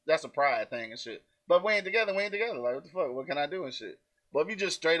that's a pride thing and shit. But we ain't together. Like what the fuck? What can I do and shit? But if you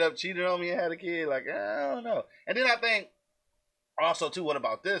just straight up cheated on me and had a kid, like I don't know. And then I think also too, what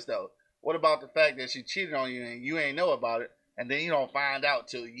about this though? What about the fact that she cheated on you and you ain't know about it, and then you don't find out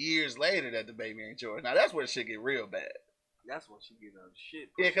till years later that the baby ain't yours? Now that's where shit get real bad. That's when she get on shit.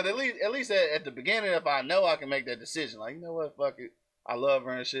 Yeah, because at least at the beginning, if I know, I can make that decision. Like, you know what, fuck it, I love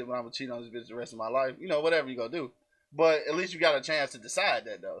her and shit, but I'm gonna cheat on this bitch the rest of my life. You know, whatever you gonna do. But at least you got a chance to decide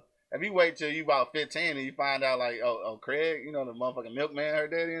that though. If you wait till you about 15 and you find out like, oh Craig, you know the motherfucking milkman, her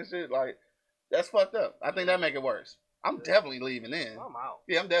daddy and shit, like that's fucked up. I think that make it worse. I'm definitely leaving in. I'm out.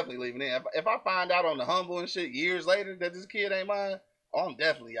 Yeah, I'm definitely leaving in. If I find out on the humble and shit years later that this kid ain't mine, I'm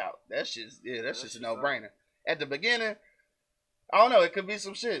definitely out. That's just a no-brainer. At the beginning, I don't know. It could be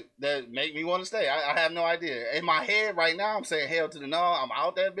some shit that make me want to stay. I have no idea. In my head right now, I'm saying hell to the no. I'm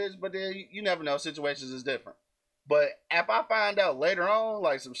out that bitch. But then you never know. Situations is different. But if I find out later on,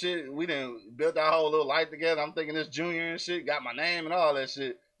 like some shit, we done built our whole little life together. I'm thinking this Junior and shit, got my name and all that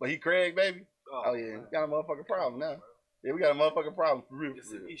shit. But he Craig, baby. Oh yeah, we got a motherfucking problem now. Yeah, we got a motherfucking problem for real.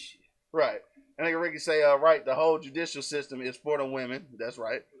 It's an issue. Right. I think Ricky say, right, the whole judicial system is for the women. That's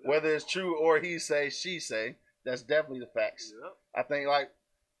right. Yep. Whether it's true or he say, she say, that's definitely the facts. Yep. I think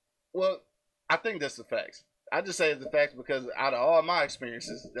I think that's the facts. I just say it's the facts because out of all my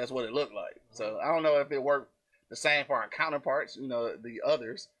experiences, that's what it looked like. So I don't know if it worked the same for our counterparts, the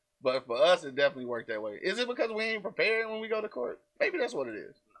others. But for us, it definitely worked that way. Is it because we ain't prepared when we go to court? Maybe that's what it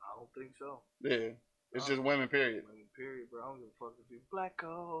is. I don't think so. Yeah. It's just women, period. Women, period, bro. I don't give a fuck if you black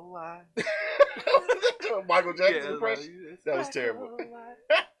or white. Michael Jackson impression? That was terrible.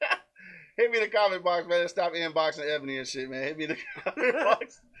 Hit me in the comment box, man. Stop inboxing Ebony and shit, man. Hit me in the comment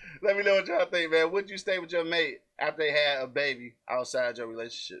box. Let me know what y'all think, man. Would you stay with your mate after they had a baby outside your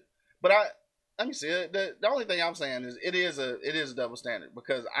relationship? But let me see. The only thing I'm saying is it is a double standard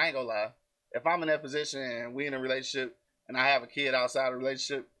because I ain't gonna lie. If I'm in that position and we in a relationship and I have a kid outside a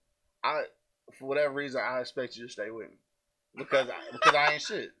relationship, for whatever reason, I expect you to stay with me because I ain't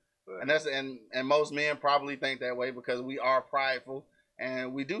shit, and most men probably think that way because we are prideful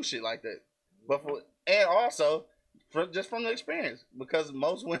and we do shit like that. But also just from the experience because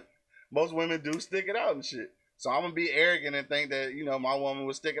most women do stick it out and shit. So I'm gonna be arrogant and think that my woman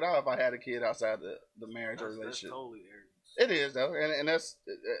would stick it out if I had a kid outside the marriage or relationship. That's totally arrogant. It is though, and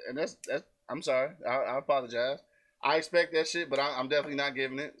that's I'm sorry, I apologize. I expect that shit, but I'm definitely not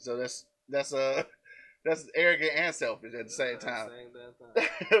giving it. So that's arrogant and selfish at the same time.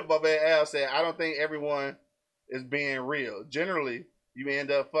 My man Al said, I don't think everyone is being real. Generally, you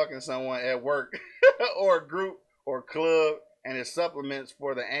end up fucking someone at work or a group or club, and it supplements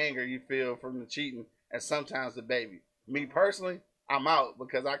for the anger you feel from the cheating and sometimes the baby. Me personally, I'm out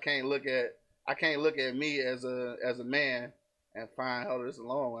because I can't look at I can't look at me as a man and find, oh, this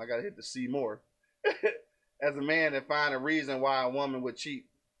alone. I gotta hit the C more. As a man and find a reason why a woman would cheat.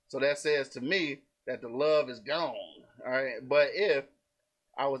 So that says to me that the love is gone. All right. But if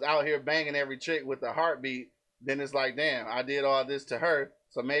I was out here banging every chick with a heartbeat, then it's like, damn, I did all this to her.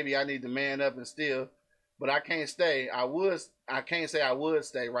 So maybe I need to man up and steal. But I can't stay. I can't say I would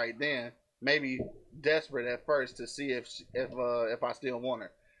stay right then. Maybe desperate at first to see if I still want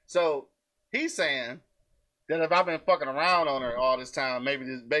her. So he's saying that if I've been fucking around on her all this time, maybe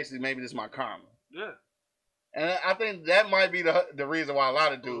this is my karma. Yeah. And I think that might be the reason why a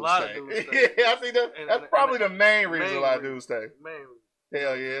lot of dudes stay. Yeah, I think that's probably the main reason a lot of dudes stay. Main reason.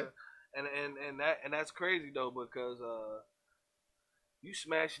 Hell yeah. And that's crazy though, because you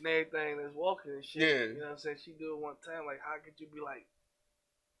smashing everything that's walking and shit. Yeah. You know what I'm saying? She do it one time. Like, how could you be like?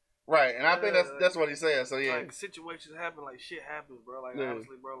 Right, and I think that's what he's saying. So yeah, like situations happen, like shit happens, bro. Like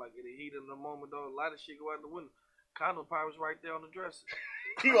honestly, bro, like in the heat of the moment, though, a lot of shit go out the window. Condom powers right there on the dresser.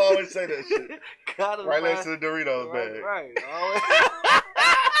 You always say that shit. Right next to the Doritos bag. Right.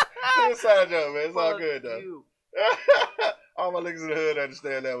 It's a side joke, man. It's all good though. All my niggas in the hood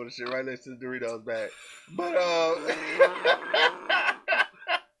understand that with the shit right next to the Doritos bag. But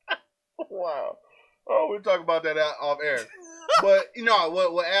wow. Oh, we'll talk about that off air. But you know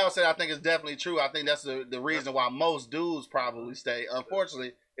what Al said, I think is definitely true. I think that's the reason why most dudes probably stay.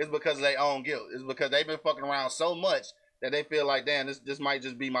 Unfortunately, it's because of their own guilt. It's because they've been fucking around so much that they feel like, damn, this might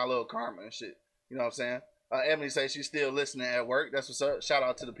just be my little karma and shit. You know what I'm saying? Ebony says she's still listening at work. That's what's up. Shout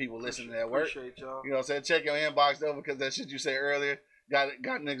out to the people listening at work. Appreciate y'all. You know what I'm saying? Check your inbox though, because that shit you said earlier got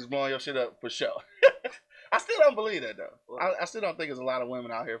niggas blowing your shit up for sure. I still don't believe that though. Well, I still don't think there's a lot of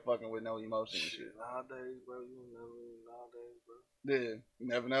women out here fucking with no emotion and shit. Nowadays, bro, nowadays, bro. Yeah, you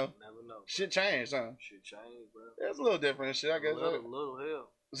never know. Never know. Bro. Shit changed, huh? Shit changed, bro. Yeah, it's a little different and shit, I guess. A little hell.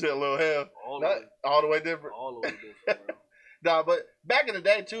 Is it a little hell? All the way different? All the way different, bro. Nah, but back in the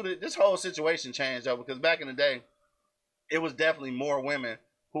day, too, this whole situation changed, though, because back in the day, it was definitely more women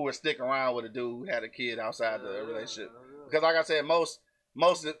who would stick around with a dude who had a kid outside the relationship. Because like I said,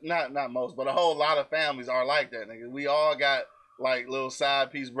 not most, but a whole lot of families are like that, nigga. We all got, like, little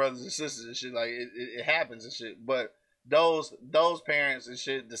side piece brothers and sisters and shit. Like, it happens and shit. But those parents and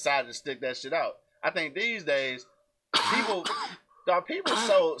shit decided to stick that shit out. I think these days, people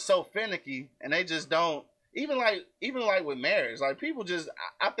so finicky, and they just don't, even like with marriage, like people just,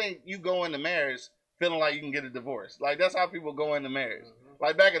 I think you go into marriage feeling like you can get a divorce. Like that's how people go into marriage. Mm-hmm.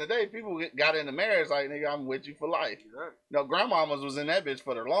 Like back in the day, people got into marriage like, nigga, I'm with you for life. Right. You know, grandmamas was in that bitch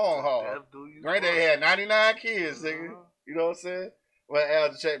for the long haul. Granddaddy had 99 kids, nigga. Uh-huh. You know what I'm saying? Well, Al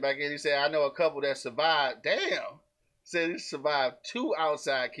just checked back in. He said, I know a couple that survived. Damn. Said he survived 2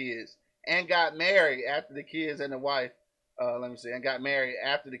 outside kids and got married after the kids and the wife. And got married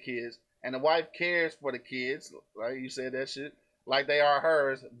after the kids. And the wife cares for the kids, right? You said that shit. Like they are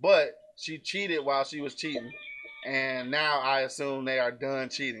hers. But she cheated while she was cheating. And now I assume they are done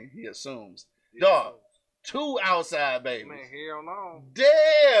cheating. He assumes. Yeah. Dog, 2 outside babies. Man, hell no.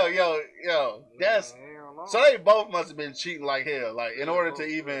 Damn, yo. That's... No. So they both must have been cheating like hell. Like, in order to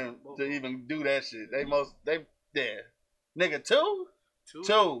even do that shit. They dead. Nigga, 2?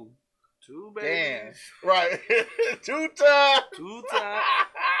 2. 2 babies. Damn. Right. 2 times. 2 times.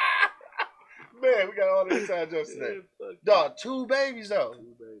 Man, we got all the inside jokes today. Dog, 2 babies though. 2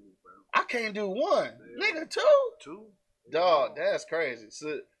 babies, bro. I can't do 1. Nigga, 2? 2. Dog, that's crazy.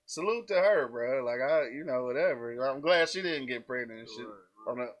 Salute to her, bro. Like, whatever. I'm glad she didn't get pregnant and shit.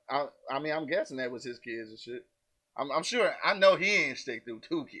 Right. I mean, I'm guessing that was his kids and shit. I'm sure. I know he ain't stick through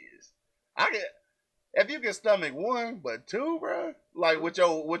 2 kids. If you can stomach 1, but 2, bro, like with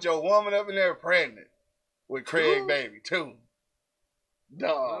your woman up in there pregnant with Craig baby 2.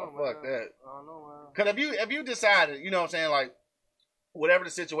 Dog, fuck that. I don't know, man. Cause if you decided, you know what I'm saying, like whatever the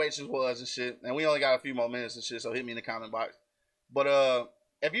situation was and shit, and we only got a few more minutes and shit, so hit me in the comment box. But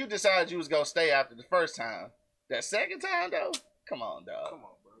if you decided you was gonna stay after the first time, that second time though, come on, dog. Come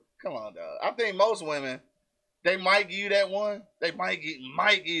on, bro. Come on, dog. I think most women, they might give you that 1. They might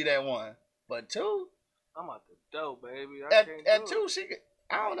give you that 1, but 2. I'm out the door, baby. At 2,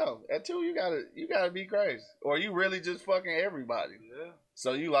 I don't know. At 2, you gotta be crazy, or you really just fucking everybody. Yeah.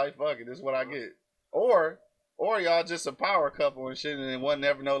 So you like, fuck it, this is what I get, or y'all just a power couple and shit, and it wasn't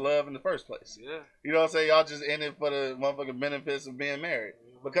never no love in the first place. Yeah. You know what I'm saying? Y'all just in it for the motherfucking benefits of being married.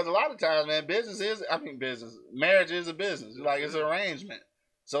 Mm-hmm. Because a lot of times, man, marriage is a business. Like it's an arrangement.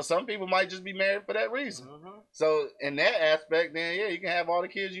 So some people might just be married for that reason. Mm-hmm. So in that aspect, then yeah, you can have all the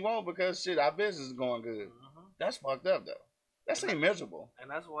kids you want because shit, our business is going good. Mm-hmm. That's fucked up though. That seems miserable.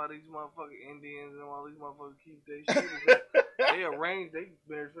 And that's why these motherfucking Indians and all these motherfuckers keep their shit. They arrange they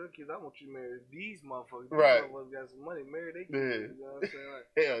marriage for the kids. I want you to marry these motherfuckers. These right. motherfuckers got some money, marry they kids. Yeah. You know what I'm saying? Like,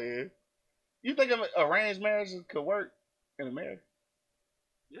 hell yeah. You think arranged marriages could work in America?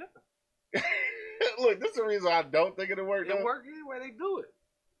 Yeah. Look, this is the reason I don't think it'll work. It work anyway. They do it.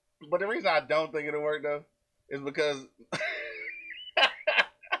 But the reason I don't think it'll work though is because.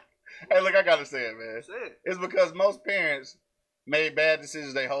 Hey, look, I gotta say it, man. Say it. It's because most parents made bad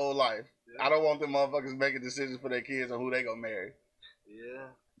decisions their whole life. Yeah. I don't want them motherfuckers making decisions for their kids on who they gonna marry. Yeah.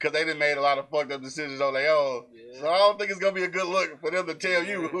 Because they done made a lot of fucked up decisions on their own. Yeah. So I don't think it's gonna be a good look for them to tell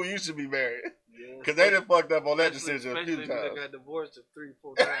you who you should be married. Because they done fucked up on that decision a few times. Especially if they got divorced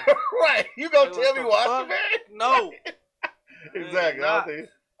 3-4 times. Right. You gonna tell me why she married? No. Exactly. I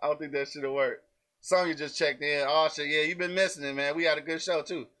don't think that shit'll work. Sonya just checked in. Oh shit, yeah, you been missing it, man. We had a good show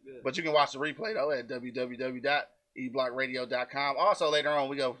too. Yeah. But you can watch the replay though at www.eblockradio.com. Also later on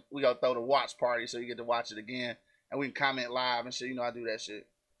we go throw the watch party so you get to watch it again and we can comment live and shit. You know I do that shit.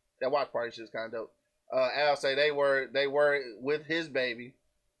 That watch party shit's kind of dope. Al say they were with his baby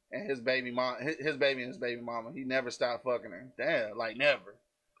and his baby mom, his baby and his baby mama. He never stopped fucking her. Damn, like never.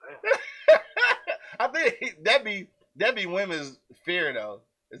 I think that be women's fear though.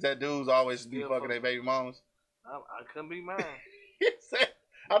 Is that dudes always be fucking their baby mamas? I couldn't be mine.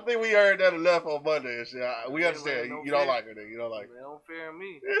 I think we heard that enough on Monday and shit. We understand. You don't like her, nigga. You don't like her. They don't fear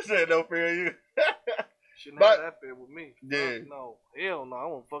me. It said don't fear you. Shouldn't have that fear with me. Yeah. No. Hell no. I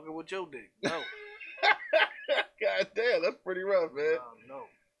won't fucking with your dick. No. God damn, that's pretty rough, man. No.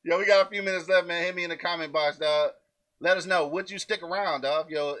 Yo, we got a few minutes left, man. Hit me in the comment box, dog. Let us know. Would you stick around, dog,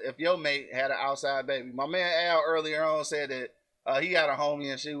 if your mate had an outside baby? My man Al earlier on said that he got a homie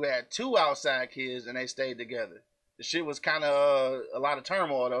and she had 2 outside kids and they stayed together. The shit was kind of a lot of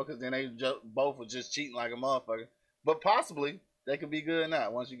turmoil though, because then they both were just cheating like a motherfucker. But possibly they could be good now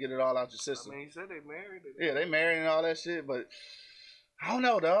once you get it all out your system. I mean, he said they married. Yeah, they married and all that shit, but I don't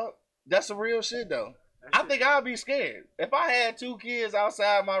know, dog. That's some real shit though. I think I'd be scared. If I had 2 kids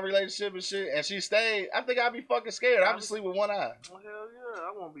outside my relationship and shit, and she stayed, I think I'd be fucking scared. I'd just sleep with one eye. Well, hell yeah.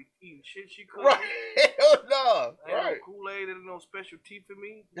 I won't be eating shit she cooked. Right. Hell no. Right. No Kool-Aid and no special tea for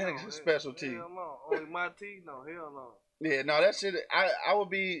me. That ain't no, special tea. Hell no. Only my tea? No, hell no. Yeah, no, that shit, I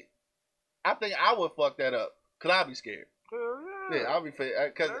would be, I think I would fuck that up. Because I'd be scared. Hell yeah. Yeah, I'll be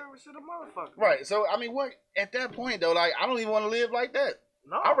scared. Motherfucker. Right. So, I mean, what, at that point, though, like, I don't even want to live like that.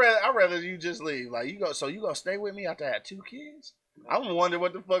 No. I'd rather you just leave. Like, you gonna stay with me after I had 2 kids? I'm gonna wonder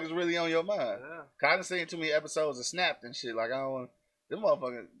what the fuck is really on your mind. Yeah. Cause I done seen too many episodes of Snapped and shit. Like, I don't want them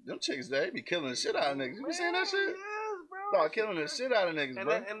motherfuckers, them chicks, they be killing the shit out of niggas. You been seeing that shit? Yes, bro. Start killing the shit out of niggas,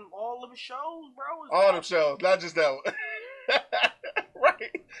 bro. And all them shows, bro. All them shows, not just that one.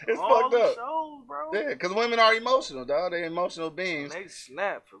 Right. It's all fucked up. Shows, bro. Yeah, because women are emotional, dog. They're emotional beings. And they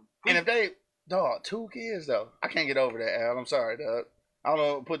snap. And if they, dog, 2 kids, though. I can't get over that, Al. I'm sorry, dog. I don't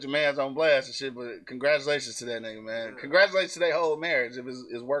know, put your mans on blast and shit, but congratulations to that nigga, man. Yeah. Congratulations to their whole marriage if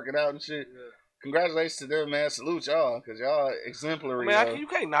it's working out and shit. Yeah. Congratulations to them, man. Salute y'all, because y'all exemplary. I mean, you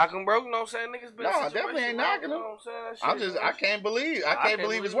can't knock them, bro. You know what I'm saying? Niggas been I definitely ain't knocking them. You know what I'm saying? I can't believe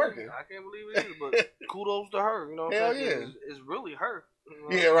it's working. I can't believe it either, but kudos to her. You know what I'm saying? Yeah. It's really her. You know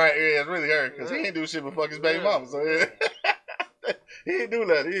yeah, right. Yeah, it's really her, because he ain't do shit but fuck his baby mama. So yeah. He didn't do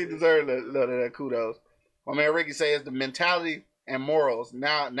that. He didn't deserve none of that kudos. My man Ricky says the mentality and morals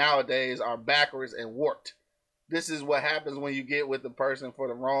nowadays are backwards and warped. This is what happens when you get with the person for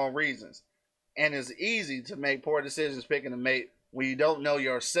the wrong reasons. And it's easy to make poor decisions picking a mate when you don't know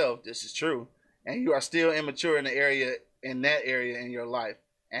yourself. This is true. And you are still immature in that area in your life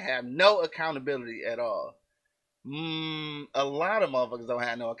and have no accountability at all. A lot of motherfuckers don't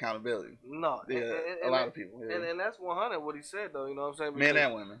have no accountability. No. Yeah, a lot of people. Yeah. And that's 100 what he said, though. You know what I'm saying? Men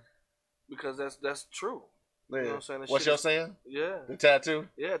and women. Because that's true. Yeah. You know what I'm saying? What's your saying? Yeah. The tattoo?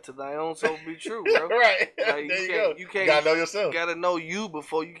 Yeah, to thy own soul be true, bro. Right. Like, there you can't gotta know yourself. You gotta know you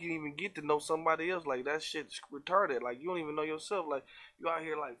before you can even get to know somebody else. Like, that shit's retarded. Like, you don't even know yourself. Like, you out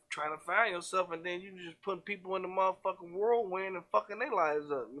here, like, trying to find yourself, and then you just putting people in the motherfucking whirlwind and fucking their lives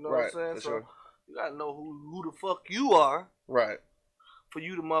up. You know what I'm saying? So, sure. You gotta know who the fuck you are. Right. For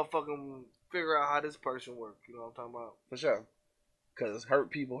you to motherfucking figure out how this person works. You know what I'm talking about? For sure. Because hurt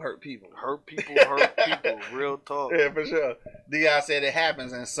people hurt people. Hurt people hurt people. Real talk. Yeah, for sure. D.I. said it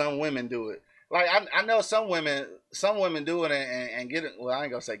happens and some women do it. Like, I know some women do it and get it. Well, I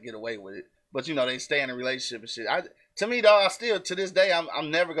ain't going to say get away with it. But, you know, they stay in a relationship and shit. To me, though, I still, to this day,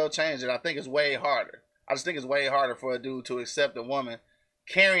 I'm never going to change it. I think it's way harder. I just think it's way harder for a dude to accept a woman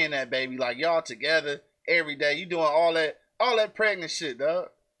carrying that baby. Like, y'all together every day. You doing all that pregnant shit, dog.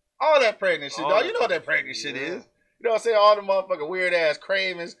 All that pregnant shit, dog. You know what that pregnant shit is. You know what I'm saying? All the motherfucking weird ass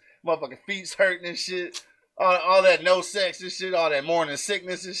cravings, motherfucking feet's hurting and shit. all that no sex and shit, all that morning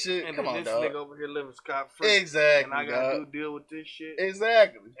sickness and shit. And Come on, this dog. nigga over here living scot-free. Exactly, and I gotta deal with this shit.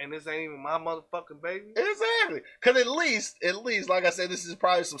 Exactly. And this ain't even my motherfucking baby. Exactly. Because at least, like I said, this is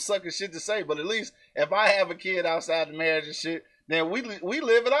probably some sucker shit to say, but at least if I have a kid outside the marriage and shit, then we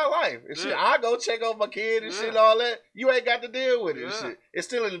live in our life. And shit, I go check on my kid and shit and all that. You ain't got to deal with it and shit. It's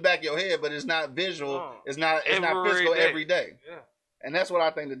still in the back of your head, but it's not visual. No. It's not physical every day. Yeah. And that's what I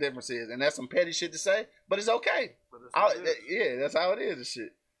think the difference is. And that's some petty shit to say, but it's okay. Yeah, that's how it is and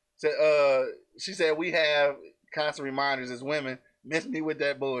shit. So, she said we have constant reminders as women. Miss me with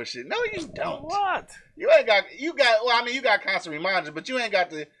that bullshit. No, you don't. What? You got constant reminders, but you ain't got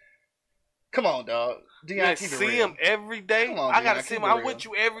to. Come on, dog. Dion, see him every day. Come on, I gotta see him. I'm with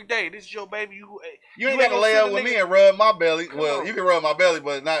you every day. This is your baby. You ain't gotta lay up with me and rub my belly. Well, you can rub my belly,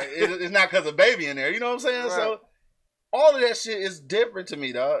 but it's not because of baby in there. You know what I'm saying? Right. So all of that shit is different to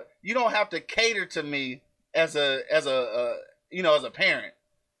me, dog. You don't have to cater to me as a parent.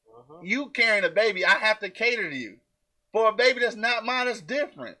 You carrying a baby, I have to cater to you. For a baby that's not mine, it's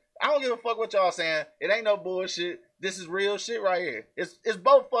different. I don't give a fuck what y'all saying. It ain't no bullshit. This is real shit right here. It's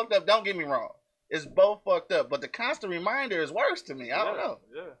both fucked up. Don't get me wrong. It's both fucked up. But the constant reminder is worse to me. I don't know.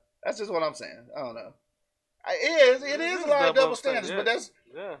 Yeah. That's just what I'm saying. I don't know. It is a lot of double standards, but that's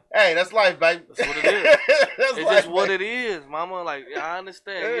that's life, baby. That's what it is. It's life, just what it is, mama. Like, I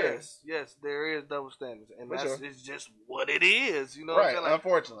understand. Yes, there is double standards, and it's just what it is. You know what I'm saying? Like,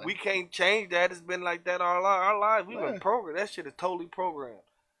 unfortunately, we can't change that. It's been like that our lives. We've been programmed. That shit is totally programmed.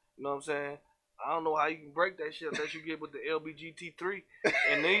 You know what I'm saying? I don't know how you can break that shit unless you get with the LBGT3.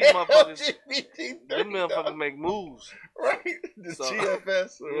 And these motherfuckers, them motherfuckers make moves. Right? The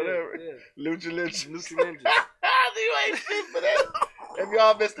GFS or whatever. Yeah. Lucha Ninja. You ain't shit for that. If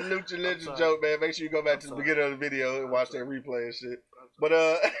y'all missed the Lucha Ninja joke, man, make sure you go back to the beginning of the video and watch that replay and shit. But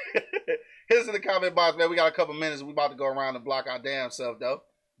hit us in the comment box, man. We got a couple minutes. We about to go around and block our damn self, though.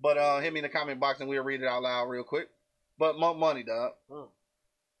 But hit me in the comment box and we'll read it out loud real quick. But money, dog.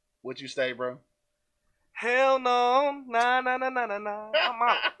 What you say, bro? Hell no. Nah. I'm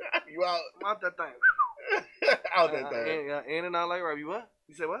out. You out? I'm out that thing. Out that thing. In and out like right. You what?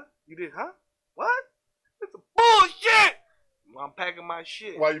 You said what? You did, huh? What? It's a bullshit. I'm packing my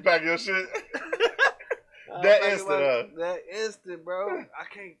shit. Why you packing your shit? That instant, bro. I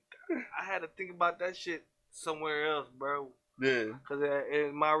can't. I had to think about that shit somewhere else, bro. Yeah. Because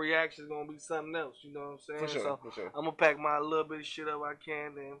my reaction is going to be something else. You know what I'm saying? For sure. I'm going to pack my little bit of shit up I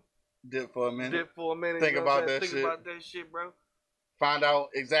can, then Dip for a minute. Think about that shit, bro. Find out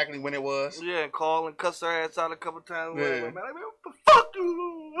exactly when it was. Yeah, and call and cuss her ass out a couple times. Yeah. Like, what the fuck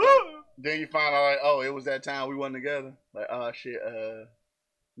you? Then you find out, like, oh, it was that time we wasn't together. Like, oh, shit.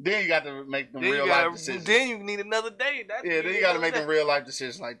 Then you got to make them real life decisions. Then you need another day. Then you got to make them real life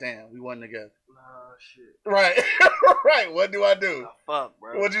decisions. Like, damn, we wasn't together. Nah, shit. Right. Right. What do I do? Fuck,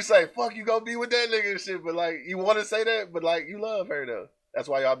 bro. What'd you say? Fuck, you gonna be with that nigga and shit. But, like, you want to say that, but, like, you love her, though. That's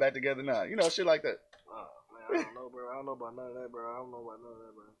why y'all back together now. You know, shit like that. Oh, man, I don't know, bro. I don't know about none of that, bro.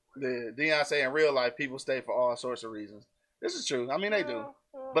 Yeah, Dion say in real life, people stay for all sorts of reasons. This is true. I mean, they do.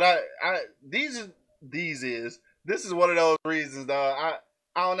 But this is one of those reasons, dog.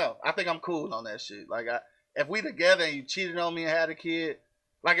 I don't know. I think I'm cool on that shit. Like, if we together and you cheated on me and had a kid,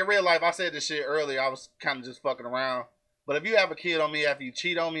 like in real life, I said this shit earlier. I was kind of just fucking around. But if you have a kid on me after you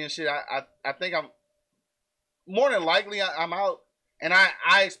cheat on me and shit, I think I'm more than likely I'm out. And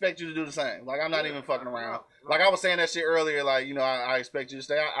I expect you to do the same. Like, I'm not even fucking around. No. Like, I was saying that shit earlier. Like, you know, I expect you to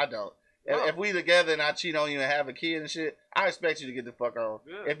stay. I don't. No. If we together and I cheat on you and have a kid and shit, I expect you to get the fuck on.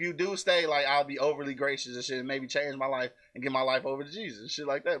 Yeah. If you do stay, like, I'll be overly gracious and shit and maybe change my life and give my life over to Jesus and shit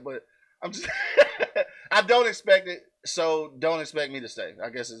like that. But I'm just, I don't expect it, so don't expect me to stay. I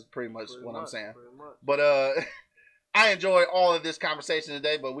guess is pretty much what I'm saying. But, I enjoyed all of this conversation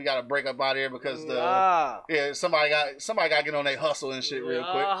today, but we got to break up out of here because somebody got to get on their hustle and shit real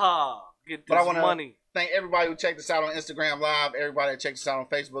quick. Get this money. Thank everybody who checked us out on Instagram Live, everybody that checked us out on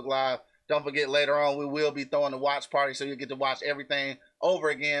Facebook Live. Don't forget, later on we will be throwing the watch party, so you'll get to watch everything over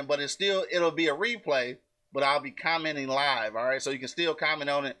again. But it'll be a replay, but I'll be commenting live. All right, so you can still comment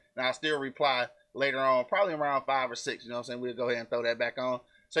on it, and I'll still reply later on, probably around 5 or 6. You know what I'm saying? We'll go ahead and throw that back on.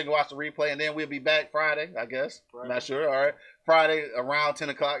 So you can watch the replay, and then we'll be back Friday, I guess. Right. Not sure. All right. Friday around 10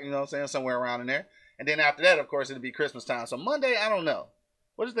 o'clock, you know what I'm saying? Somewhere around in there. And then after that, of course, it'll be Christmas time. So Monday, I don't know.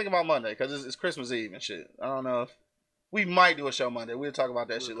 What do you think about Monday? Because it's Christmas Eve and shit. I don't know if we might do a show Monday. We'll talk about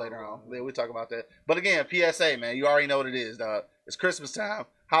that shit later on. Yeah, we'll talk about that. But again, PSA, man, you already know what it is, dog. It's Christmas time,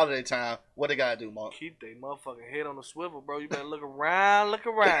 holiday time. What they got to do, Mark? Keep their motherfucking head on the swivel, bro. You better look around.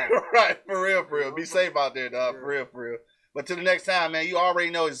 Right, for real. Be safe out there, dog. For real. But till the next time, man, you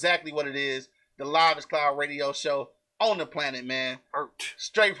already know exactly what it is. the livest cloud radio show on the planet, man. Earth.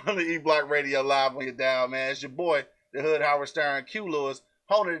 Straight from the E-Block Radio live on your dial, man. It's your boy, the Hood Howard Stern, Q Lewis,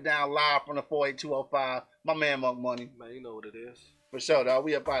 holding it down live from the 48205. My man, Monk Money. Man, you know what it is. For sure, dog.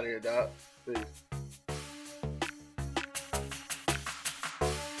 We up out of here, dog. Peace.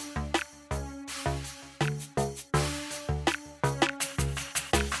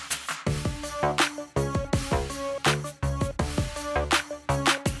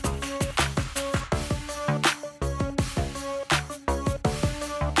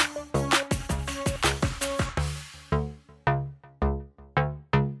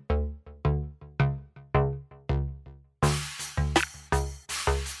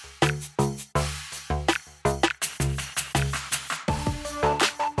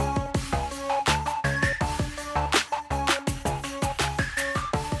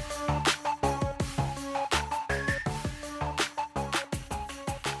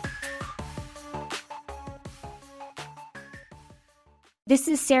 This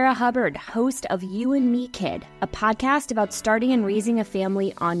is Sarah Hubbard, host of You and Me Kid, a podcast about starting and raising a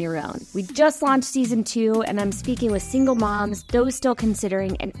family on your own. We just launched season 2, and I'm speaking with single moms, those still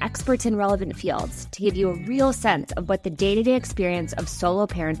considering, and experts in relevant fields to give you a real sense of what the day-to-day experience of solo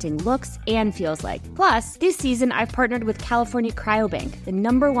parenting looks and feels like. Plus, this season, I've partnered with California Cryobank, the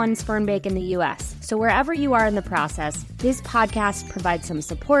 #1 sperm bank in the U.S. So wherever you are in the process, this podcast provides some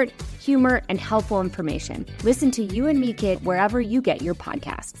support, humor, and helpful information. Listen to You and Me Kid wherever you get your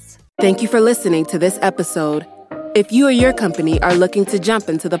podcasts. Thank you for listening to this episode. If you or your company are looking to jump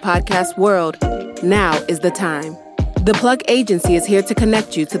into the podcast world, now is the time. The Plug Agency is here to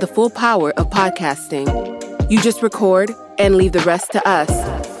connect you to the full power of podcasting. You just record and leave the rest to us.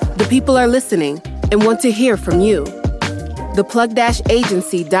 The people are listening and want to hear from you.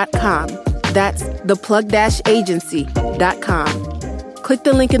 theplug-agency.com. That's theplug-agency.com. Click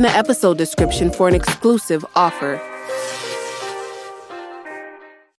the link in the episode description for an exclusive offer.